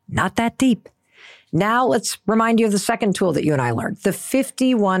decisions, not that deep. Now let's remind you of the second tool that you and I learned, the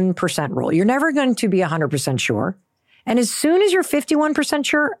 51% rule. You're never going to be 100% sure. And as soon as you're 51%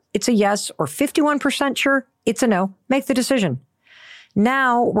 sure, it's a yes, or 51% sure, it's a no. Make the decision.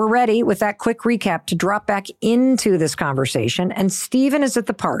 Now we're ready with that quick recap to drop back into this conversation. And Stephen is at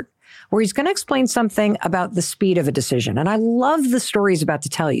the part where he's going to explain something about the speed of a decision. And I love the story he's about to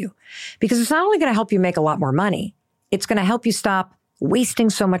tell you, because it's not only going to help you make a lot more money, it's going to help you stop wasting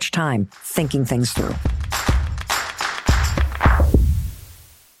so much time thinking things through.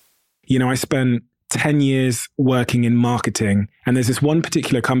 You know, I spent 10 years working in marketing, and there's this one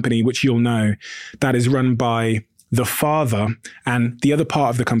particular company, which you'll know, that is run by the father, and the other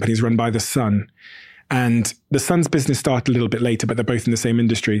part of the company is run by the son. And the son's business started a little bit later, but they're both in the same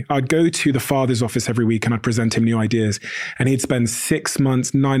industry. I'd go to the father's office every week and I'd present him new ideas. And he'd spend 6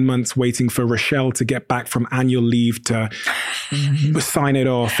 months, 9 months waiting for Rochelle to get back from annual leave to sign it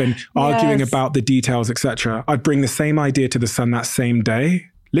off and arguing about the details, etc. I'd bring the same idea to the son that same day.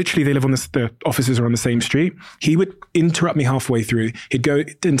 Literally, they live on the offices are on the same street. He would interrupt me halfway through. He'd go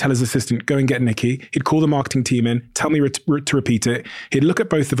and tell his assistant, go and get Nikki. He'd call the marketing team in, tell me to repeat it. He'd look at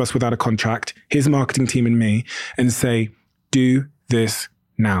both of us without a contract, his marketing team and me, and say, do this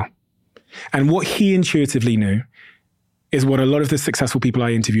now. And what he intuitively knew is what a lot of the successful people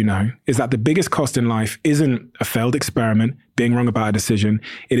I interview know, is that the biggest cost in life isn't a failed experiment, being wrong about a decision.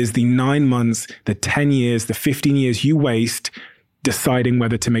 It is the 9 months, the 10 years, the 15 years you waste deciding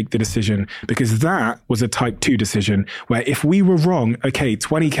whether to make the decision, because that was a type 2 decision where if we were wrong, okay,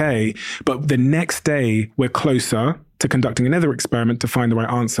 20K, but the next day we're closer to conducting another experiment to find the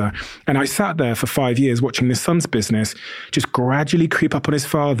right answer. And I sat there for 5 years watching this son's business just gradually creep up on his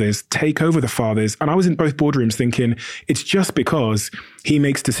father's, take over the father's. And I was in both boardrooms thinking, it's just because he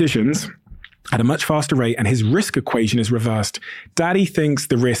makes decisions at a much faster rate and his risk equation is reversed. Daddy thinks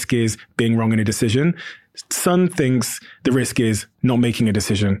the risk is being wrong in a decision. Son thinks the risk is not making a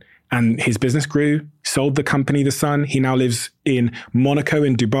decision. And his business grew, sold the company, the son. He now lives in Monaco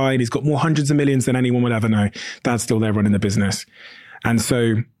and Dubai, and he's got more hundreds of millions than anyone will ever know. Dad's still there running the business. And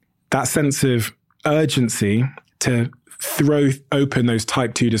so that sense of urgency to throw open those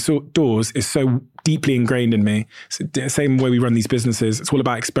type 2 doors is so deeply ingrained in me. It's the same way we run these businesses. It's all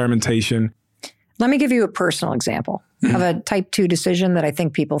about experimentation. Let me give you a personal example of a type 2 decision that I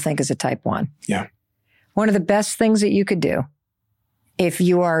think people think is a type 1. Yeah. One of the best things that you could do if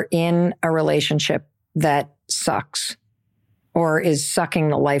you are in a relationship that sucks or is sucking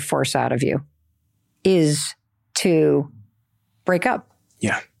the life force out of you is to break up.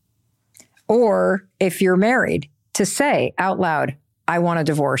 Yeah. Or if you're married, to say out loud, I want a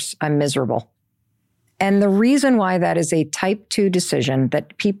divorce. I'm miserable. And the reason why that is a type 2 decision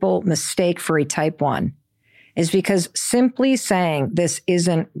that people mistake for a type 1 is because simply saying this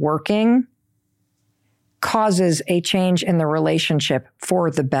isn't working causes a change in the relationship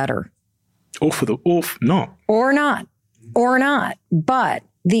for the better. Or not. But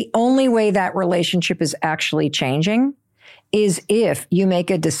the only way that relationship is actually changing is if you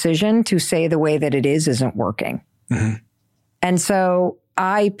make a decision to say the way that it is isn't working. Mm-hmm. And so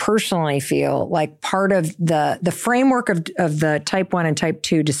I personally feel like part of the framework of the type 1 and type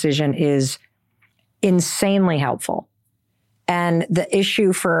 2 decision is insanely helpful. And the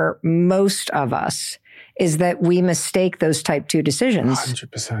issue for most of us is that we mistake those type 2 decisions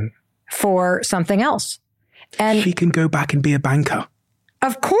 100% for something else. And she can go back and be a banker.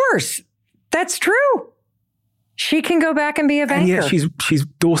 Of course. That's true. She can go back and be a banker. And yet she's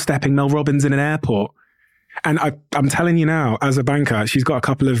doorstepping Mel Robbins in an airport. And I'm telling you now, as a banker, she's got a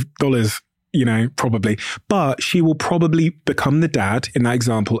couple of dollars, probably. But she will probably become the dad in that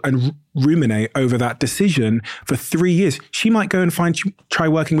example and ruminate over that decision for 3 years. She might go and try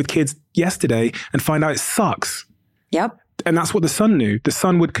working with kids yesterday and find out it sucks. Yep. And that's what the son knew. The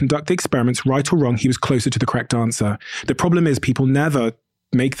son would conduct the experiments, right or wrong. He was closer to the correct answer. The problem is people never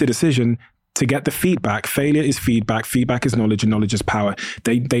make the decision to get the feedback. Failure is feedback. Feedback is knowledge, and knowledge is power.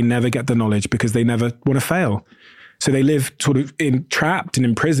 They never get the knowledge because they never want to fail. So they live sort of trapped and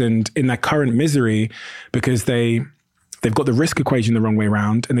imprisoned in their current misery because they've got the risk equation the wrong way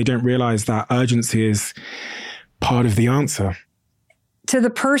around, and they don't realize that urgency is part of the answer. To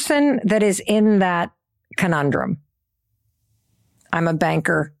the person that is in that conundrum, I'm a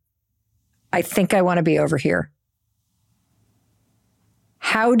banker. I think I want to be over here.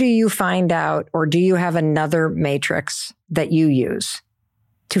 How do you find out, or do you have another matrix that you use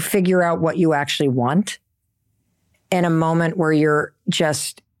to figure out what you actually want in a moment where you're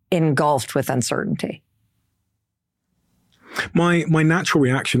just engulfed with uncertainty? My natural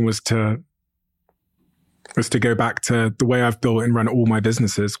reaction was to go back to the way I've built and run all my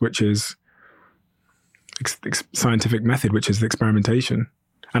businesses, which is scientific method, which is the experimentation.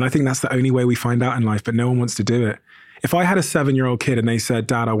 And I think that's the only way we find out in life, but no one wants to do it. If I had a 7-year-old kid and they said,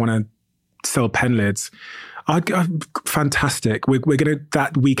 Dad, I want to sell pen lids, I'd go, fantastic. We're going to,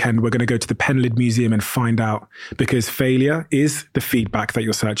 that weekend, we're going to go to the pen lid museum and find out, because failure is the feedback that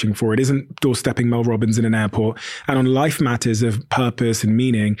you're searching for. It isn't doorstepping Mel Robbins in an airport. And on life matters of purpose and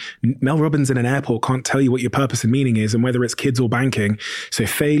meaning, Mel Robbins in an airport can't tell you what your purpose and meaning is and whether it's kids or banking. So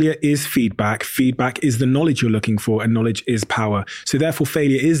failure is feedback. Feedback is the knowledge you're looking for, and knowledge is power. So therefore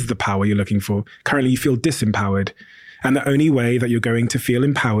failure is the power you're looking for. Currently you feel disempowered. And the only way that you're going to feel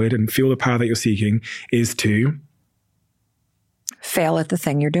empowered and feel the power that you're seeking is to fail at the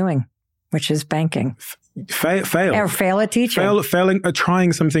thing you're doing, which is banking. Fail. Or fail at teaching. Failing at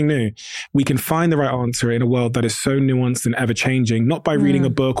trying something new. We can find the right answer in a world that is so nuanced and ever changing, not by reading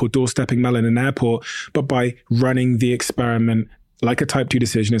a book or doorstepping Mel in an airport, but by running the experiment like a type 2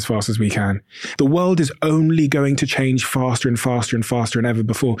 decision as fast as we can. The world is only going to change faster and faster and faster than ever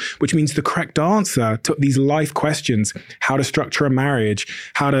before, which means the correct answer to these life questions, how to structure a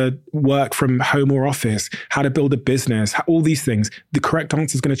marriage, how to work from home or office, how to build a business, all these things, the correct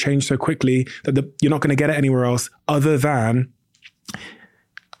answer is going to change so quickly that you're not going to get it anywhere else other than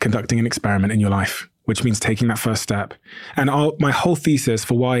conducting an experiment in your life, which means taking that first step. And my whole thesis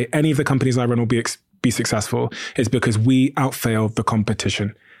for why any of the companies I run will be successful is because we outfail the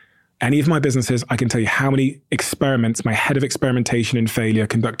competition. Any of my businesses, I can tell you how many experiments my head of experimentation and failure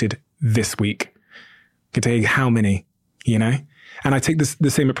conducted this week. I can tell you how many, And I take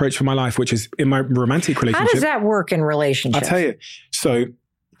the same approach for my life, which is in my romantic relationship. How does that work in relationships? I'll tell you. So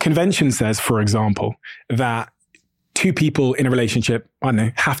convention says, for example, that 2 people in a relationship, I don't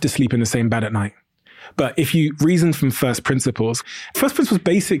know, have to sleep in the same bed at night. But if you reason from first principles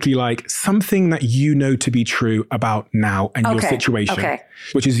basically like something that you know to be true about now and your situation,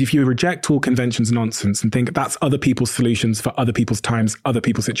 which is if you reject all conventions and nonsense and think that's other people's solutions for other people's times, other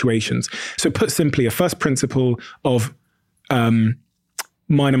people's situations. So put simply, a first principle of mine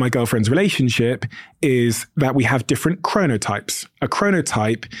and my girlfriend's relationship is that we have different chronotypes. A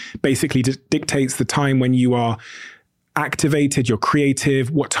chronotype basically dictates the time when you are activated, you're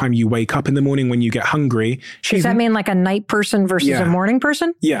creative, what time you wake up in the morning, when you get hungry. Does that mean like a night person versus a morning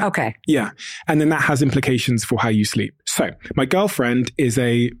person? Yeah. Okay. Yeah. And then that has implications for how you sleep. So my girlfriend is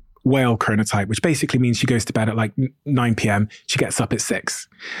a whale chronotype, which basically means she goes to bed at like 9 p.m. She gets up at 6.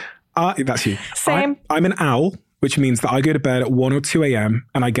 That's you. Same. I'm an owl, which means that I go to bed at 1 or 2 a.m.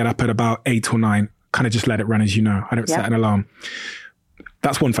 and I get up at about 8 or 9. Kind of just let it run, as you know. I don't set an alarm.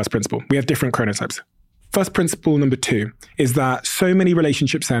 That's one first principle. We have different chronotypes. First principle number 2 is that so many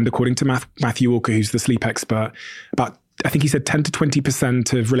relationships end, according to Matthew Walker, who's the sleep expert, about, I think he said 10 to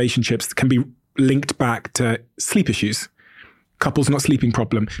 20% of relationships can be linked back to sleep issues. Couples not sleeping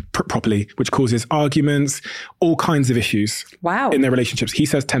properly, which causes arguments, all kinds of issues in their relationships. He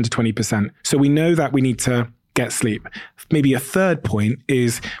says 10 to 20%. So we know that we need to get sleep. Maybe a third point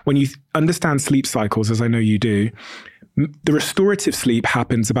is when you understand sleep cycles, as I know you do, the restorative sleep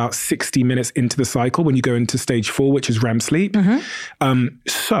happens about 60 minutes into the cycle when you go into stage 4, which is REM sleep.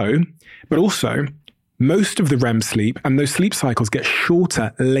 But also most of the REM sleep and those sleep cycles get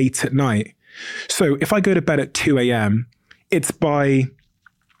shorter late at night. So if I go to bed at 2 a.m., it's by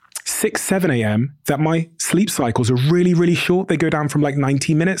 6, 7 a.m. that my sleep cycles are really, really short. They go down from like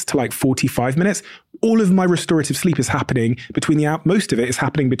 90 minutes to like 45 minutes. All of my restorative sleep is happening most of it is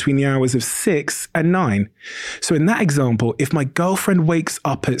happening between the hours of 6 and 9. So in that example, if my girlfriend wakes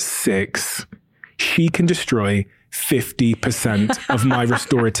up at 6, she can destroy 50% of my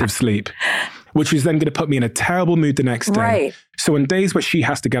restorative sleep, which is then going to put me in a terrible mood the next day. Right. So on days where she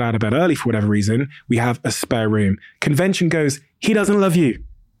has to get out of bed early for whatever reason, we have a spare room. Convention goes, he doesn't love you.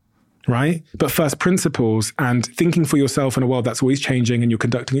 Right? But first principles and thinking for yourself in a world that's always changing and you're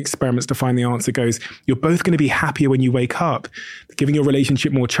conducting experiments to find the answer goes, you're both going to be happier when you wake up, giving your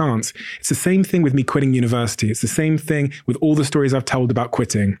relationship more chance. It's the same thing with me quitting university. It's the same thing with all the stories I've told about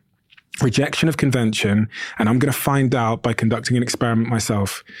quitting. Rejection of convention, and I'm going to find out by conducting an experiment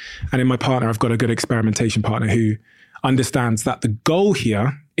myself. And in my partner, I've got a good experimentation partner who understands that the goal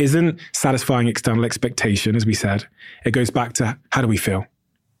here isn't satisfying external expectation, as we said. It goes back to how do we feel?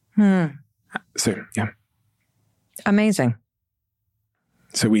 So, yeah. Amazing.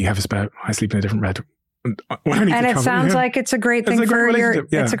 So we have a spare, I sleep in a different bed. And it sounds like it's a great thing for your,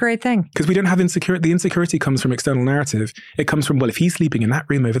 it's a great thing. Because we don't have insecurity. The insecurity comes from external narrative. It comes from, well, if he's sleeping in that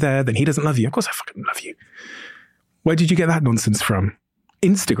room over there, then he doesn't love you. Of course I fucking love you. Where did you get that nonsense from?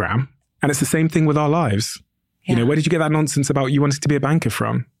 Instagram. And it's the same thing with our lives. Yeah. Where did you get that nonsense about you wanting to be a banker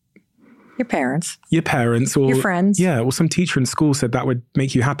from? Your parents. Your parents or your friends. Yeah, or some teacher in school said that would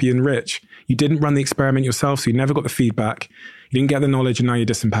make you happy and rich. You didn't run the experiment yourself, so you never got the feedback. You didn't get the knowledge, and now you're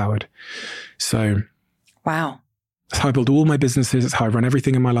disempowered. So, wow. That's how I build all my businesses. It's how I run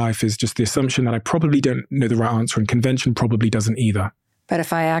everything in my life, is just the assumption that I probably don't know the right answer, and convention probably doesn't either. But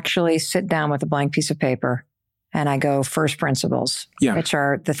if I actually sit down with a blank piece of paper and I go first principles, which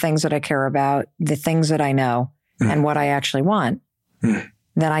are the things that I care about, the things that I know, and what I actually want,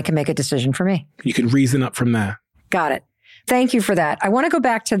 then I can make a decision for me. You can reason up from there. Got it. Thank you for that. I want to go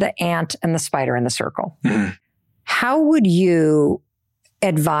back to the ant and the spider in the circle. How would you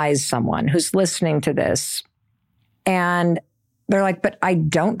advise someone who's listening to this and they're like, but I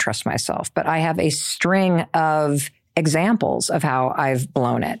don't trust myself, but I have a string of examples of how I've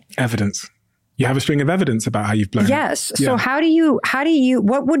blown it? Evidence. You have a string of evidence about how you've blown it. Yes. So how do you,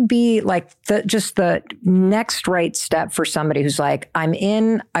 what would be like the next right step for somebody who's like, I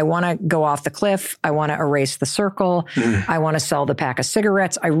want to go off the cliff. I want to erase the circle. I want to sell the pack of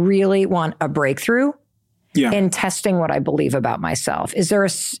cigarettes. I really want a breakthrough in testing what I believe about myself. Is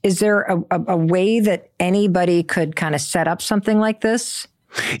there a way that anybody could kind of set up something like this?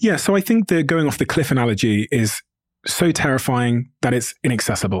 Yeah. So I think the going off the cliff analogy is so terrifying that it's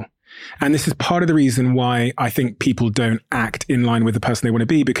inaccessible. And this is part of the reason why I think people don't act in line with the person they want to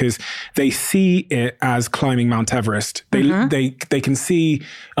be, because they see it as climbing Mount Everest. They can see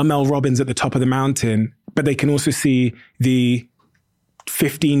a Mel Robbins at the top of the mountain, but they can also see the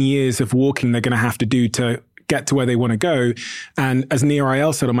 15 years of walking they're going to have to do to get to where they want to go. And as Nir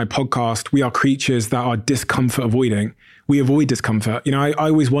Ayal said on my podcast, we are creatures that are discomfort avoiding. We avoid discomfort. You know, I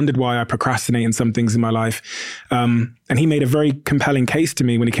always wondered why I procrastinate in some things in my life. And he made a very compelling case to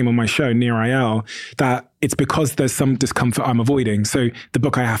me when he came on my show, Nir Ayal, that it's because there's some discomfort I'm avoiding. So the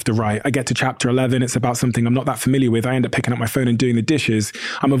book I have to write, I get to chapter 11, it's about something I'm not that familiar with. I end up picking up my phone and doing the dishes.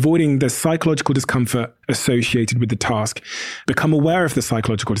 I'm avoiding the psychological discomfort associated with the task. Become aware of the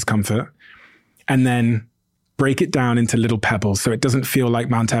psychological discomfort and then break it down into little pebbles so it doesn't feel like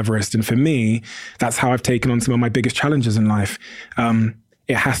Mount Everest. And for me, that's how I've taken on some of my biggest challenges in life.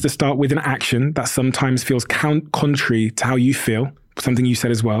 It has to start with an action that sometimes feels contrary to how you feel, something you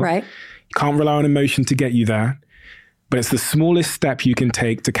said as well. Right. You can't rely on emotion to get you there, but it's the smallest step you can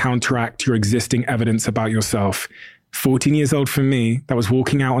take to counteract your existing evidence about yourself. 14 years old for me, that was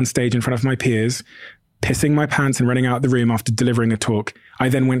walking out on stage in front of my peers, pissing my pants and running out the room after delivering a talk. I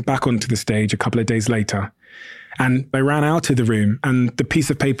then went back onto the stage a couple of days later. And I ran out of the room, and the piece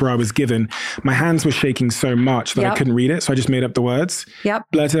of paper I was given, my hands were shaking so much that I couldn't read it. So I just made up the words,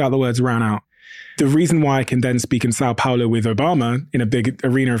 blurted out the words, ran out. The reason why I can then speak in Sao Paulo with Obama in a big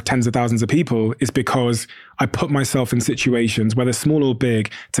arena of tens of thousands of people is because I put myself in situations, whether small or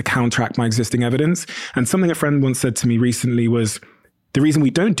big, to counteract my existing evidence. And something a friend once said to me recently was, the reason we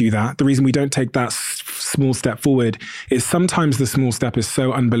don't do that, the reason we don't take that small step forward is sometimes the small step is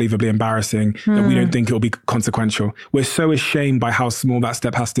so unbelievably embarrassing that we don't think it will be consequential. We're so ashamed by how small that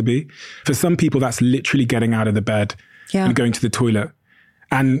step has to be. For some people, that's literally getting out of the bed and going to the toilet.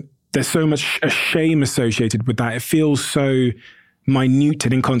 And there's so much shame associated with that. It feels so minute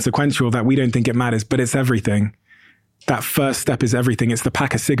and inconsequential that we don't think it matters, but it's everything. That first step is everything. It's the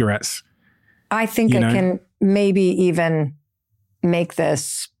pack of cigarettes. I think I can maybe even make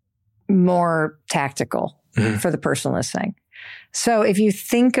this more tactical for the person listening. So if you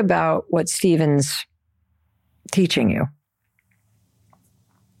think about what Stephen's teaching you,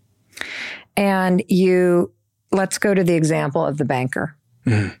 and let's go to the example of the banker,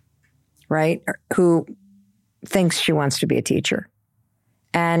 right? Who thinks she wants to be a teacher.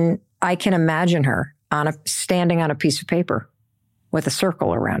 And I can imagine her standing on a piece of paper with a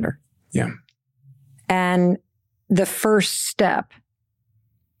circle around her. Yeah. And the first step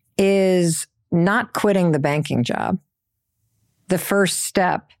is not quitting the banking job. The first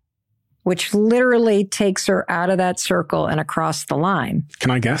step, which literally takes her out of that circle and across the line.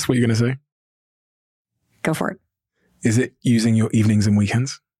 Can I guess what you're going to say? Go for it. Is it using your evenings and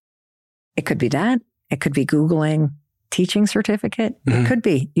weekends? It could be that. It could be Googling teaching certificate. It could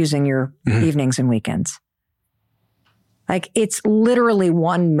be using your evenings and weekends. Like, it's literally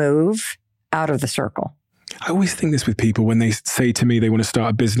one move out of the circle. I always think this with people when they say to me they want to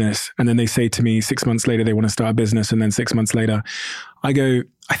start a business, and then they say to me 6 months later they want to start a business, and then 6 months later, I go,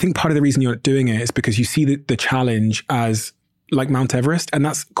 I think part of the reason you're not doing it is because you see the challenge as like Mount Everest, and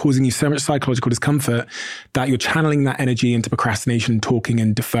that's causing you so much psychological discomfort that you're channeling that energy into procrastination, talking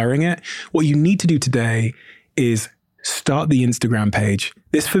and deferring it. What you need to do today is start the Instagram page.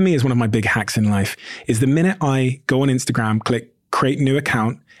 This for me is one of my big hacks in life, is the minute I go on Instagram, click create new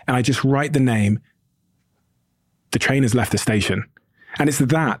account, and I just write the name, the train has left the station. And it's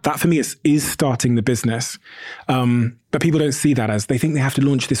that for me is starting the business. But people don't see that as, they think they have to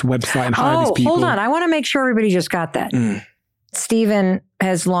launch this website and hire these people. Hold on. I want to make sure everybody just got that. Stephen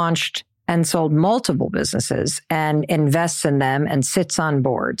has launched and sold multiple businesses and invests in them and sits on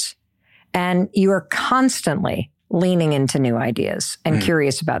boards. And you are constantly leaning into new ideas and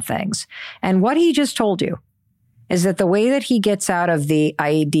curious about things. And what he just told you is that the way that he gets out of the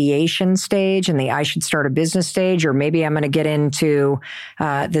ideation stage and the I should start a business stage, or maybe I'm going to get into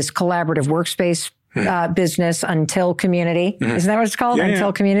this collaborative workspace business until community. Isn't that what it's called?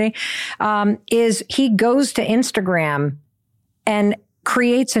 Until community. Is he goes to Instagram and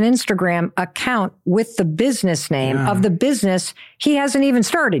creates an Instagram account with the business name of the business he hasn't even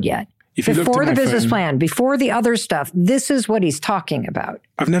started yet. Before the business plan, before the other stuff, this is what he's talking about.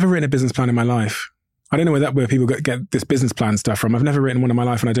 I've never written a business plan in my life. I don't know where people get this business plan stuff from. I've never written one in my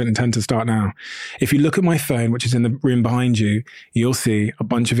life and I don't intend to start now. If you look at my phone, which is in the room behind you, you'll see a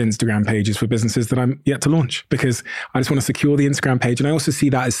bunch of Instagram pages for businesses that I'm yet to launch because I just want to secure the Instagram page. And I also see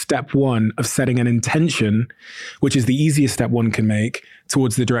that as step one of setting an intention, which is the easiest step one can make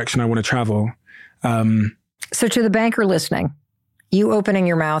towards the direction I want to travel. So to the banker listening, you opening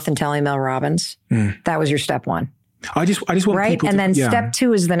your mouth and telling Mel Robbins, that was your step one. I just want right? people and then step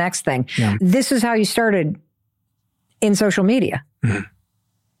two is the next thing. Yeah. This is how you started in social media.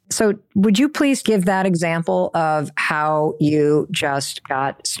 So would you please give that example of how you just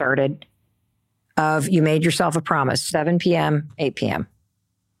got started? You made yourself a promise, 7 p.m., 8 p.m.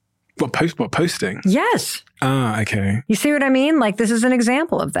 What posting? Yes. Okay. You see what I mean? Like this is an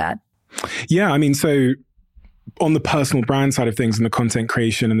example of that. Yeah. I mean, so on the personal brand side of things and the content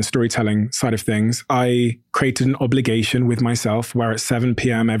creation and the storytelling side of things, I created an obligation with myself where at 7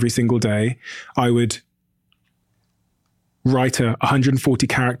 p.m. every single day, I would write a 140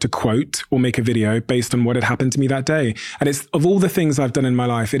 character quote or make a video based on what had happened to me that day. And it's, of all the things I've done in my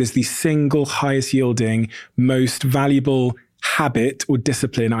life, it is the single highest yielding, most valuable habit or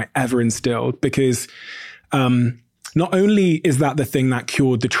discipline I ever instilled because, not only is that the thing that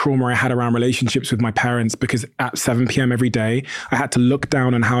cured the trauma I had around relationships with my parents, because at 7 p.m. every day, I had to look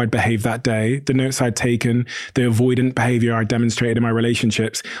down on how I'd behaved that day, the notes I'd taken, the avoidant behavior I demonstrated in my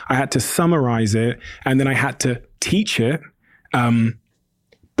relationships. I had to summarize it and then I had to teach it.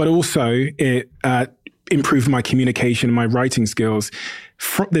 But also it improved my communication and my writing skills.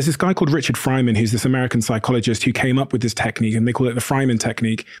 There's this guy called Richard Fryman, who's this American psychologist who came up with this technique, and they call it the Fryman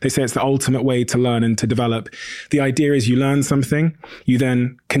technique. They say it's the ultimate way to learn and to develop. The idea is you learn something, you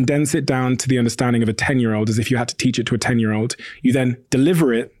then condense it down to the understanding of a 10-year-old as if you had to teach it to a 10-year-old. You then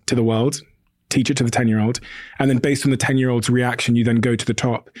deliver it to the world, teach it to the 10-year-old. And then based on the 10-year-old's reaction, you then go to the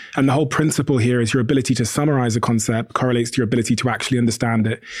top. And the whole principle here is your ability to summarize a concept correlates to your ability to actually understand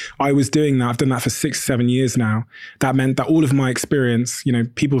it. I was doing that. I've done that for 6-7 years now. That meant that all of my experience,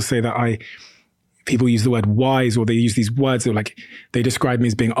 people say that people use the word wise, or they use these words that they describe me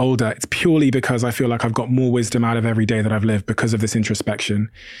as being older. It's purely because I feel like I've got more wisdom out of every day that I've lived because of this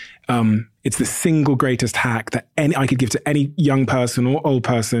introspection. It's the single greatest hack that I could give to any young person or old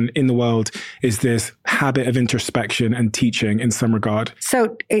person in the world is this habit of introspection and teaching in some regard.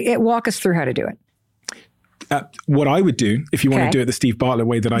 So walk us through how to do it. What I would do, if you want to do it the Steve Bartlett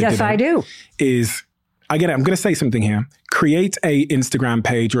way that I did it. Yes, I do. Is, I get it. I'm going to say something here. Create a Instagram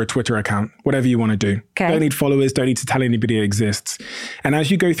page or a Twitter account, whatever you want to do. Okay. Don't need followers. Don't need to tell anybody it exists. And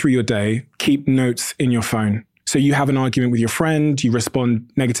as you go through your day, keep notes in your phone. So you have an argument with your friend, you respond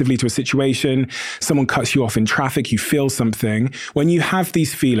negatively to a situation, someone cuts you off in traffic, you feel something. When you have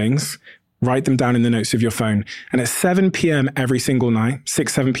these feelings, write them down in the notes of your phone. And at 7 p.m. every single night,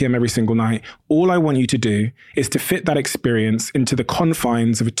 7 p.m. every single night, all I want you to do is to fit that experience into the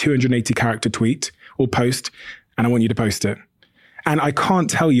confines of a 280 character tweet or post, and I want you to post it. And I can't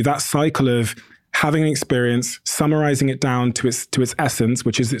tell you that cycle of having an experience, summarizing it down to its essence,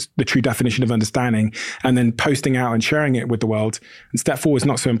 which is the true definition of understanding, and then posting out and sharing it with the world. And step 4 is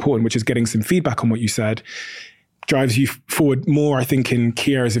not so important, which is getting some feedback on what you said, drives you forward more, I think, in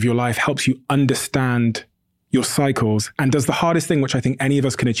key areas of your life, helps you understand your cycles, and does the hardest thing, which I think any of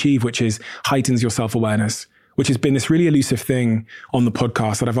us can achieve, which is heightens your self-awareness, which has been this really elusive thing on the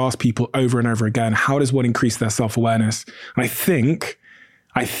podcast that I've asked people over and over again. How does one increase their self-awareness? And I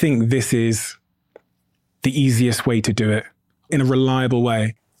think this is the easiest way to do it in a reliable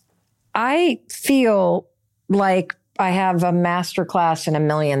way. I feel like I have a masterclass in a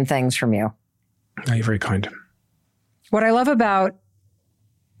million things from you. Oh, you're very kind. What I love about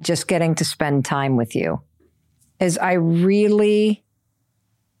just getting to spend time with you is I really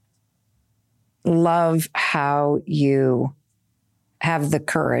love how you have the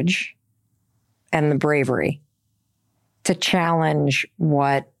courage and the bravery to challenge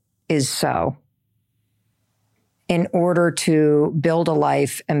what is so in order to build a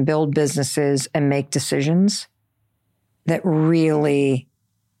life and build businesses and make decisions that really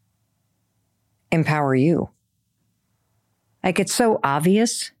empower you. Like, it's so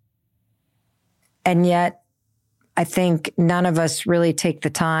obvious. And yet, I think none of us really take the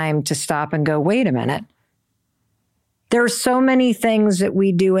time to stop and go, wait a minute. There are so many things that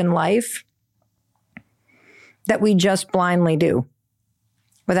we do in life that we just blindly do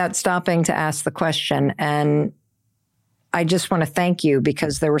without stopping to ask the question. And I just want to thank you,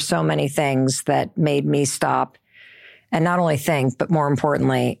 because there were so many things that made me stop and not only think, but more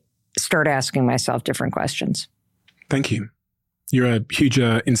importantly, start asking myself different questions. Thank you. You're a huge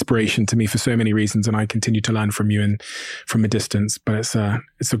inspiration to me for so many reasons, and I continue to learn from you and from a distance. But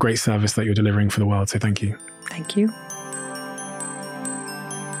it's a great service that you're delivering for the world. So thank you. Thank you.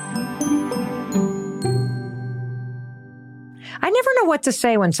 I never know what to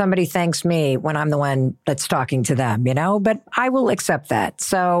say when somebody thanks me when I'm the one that's talking to them, but I will accept that.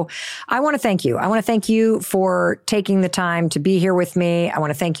 So I want to thank you. I want to thank you for taking the time to be here with me. I want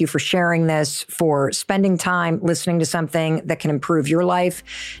to thank you for sharing this, for spending time listening to something that can improve your life.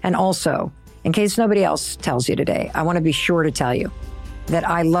 And also, in case nobody else tells you today, I want to be sure to tell you that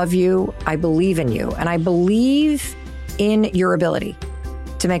I love you, I believe in you, and I believe in your ability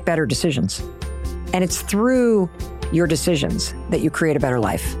to make better decisions. And it's through your decisions that you create a better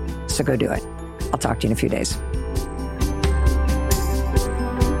life. So go do it. I'll talk to you in a few days.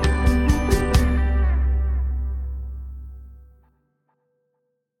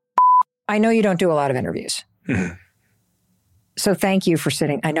 I know you don't do a lot of interviews. Mm-hmm. So thank you for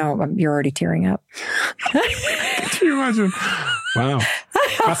sitting. I know you're already tearing up. Can you imagine? Wow.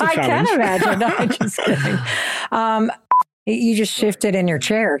 That's a challenge. I can imagine. No, I'm just kidding. You just shifted in your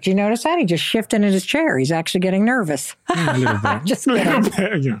chair. Do you notice that? He just shifted in his chair. He's actually getting nervous. A little bit. Just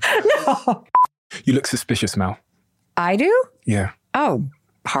kidding. Yeah. No. You look suspicious, Mel. I do? Yeah. Oh,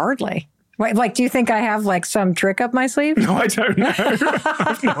 hardly. Wait, do you think I have some trick up my sleeve? No, I don't know. I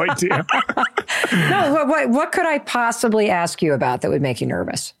have no idea. No, what could I possibly ask you about that would make you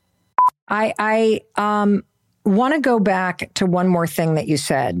nervous? I want to go back to one more thing that you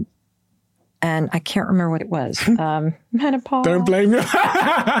said. And I can't remember what it was. Menopause. Don't blame me.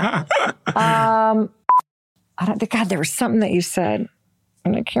 I don't think, God, there was something that you said,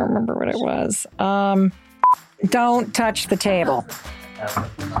 and I can't remember what it was. Don't touch the table.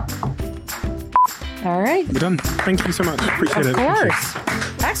 All right. We're done. Thank you so much. Appreciate it. Of course.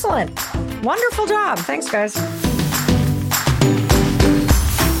 Excellent. Wonderful job. Thanks, guys.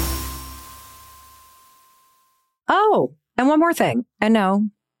 Oh, and one more thing. And no,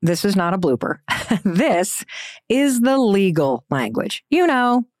 this is not a blooper. This is the legal language. You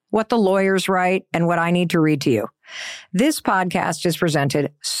know, what the lawyers write and what I need to read to you. This podcast is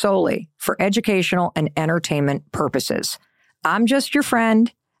presented solely for educational and entertainment purposes. I'm just your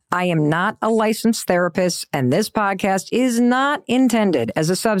friend. I am not a licensed therapist, and this podcast is not intended as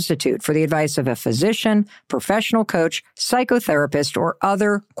a substitute for the advice of a physician, professional coach, psychotherapist, or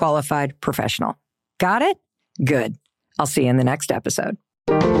other qualified professional. Got it? Good. I'll see you in the next episode.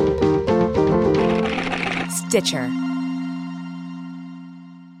 Stitcher.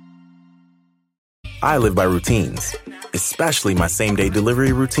 I live by routines, especially my same-day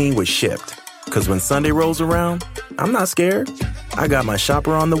delivery routine with Shipt. Because when Sunday rolls around, I'm not scared. I got my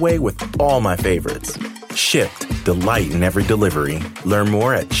shopper on the way with all my favorites. Shipt, delight in every delivery. Learn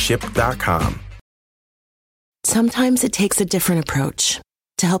more at shipt.com. Sometimes it takes a different approach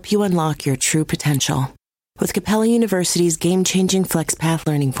to help you unlock your true potential. With Capella University's game-changing FlexPath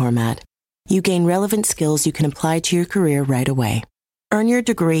learning format, you gain relevant skills you can apply to your career right away. Earn your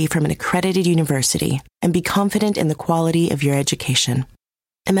degree from an accredited university and be confident in the quality of your education.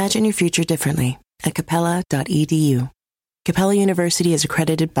 Imagine your future differently at capella.edu. Capella University is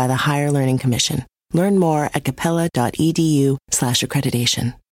accredited by the Higher Learning Commission. Learn more at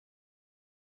capella.edu/accreditation.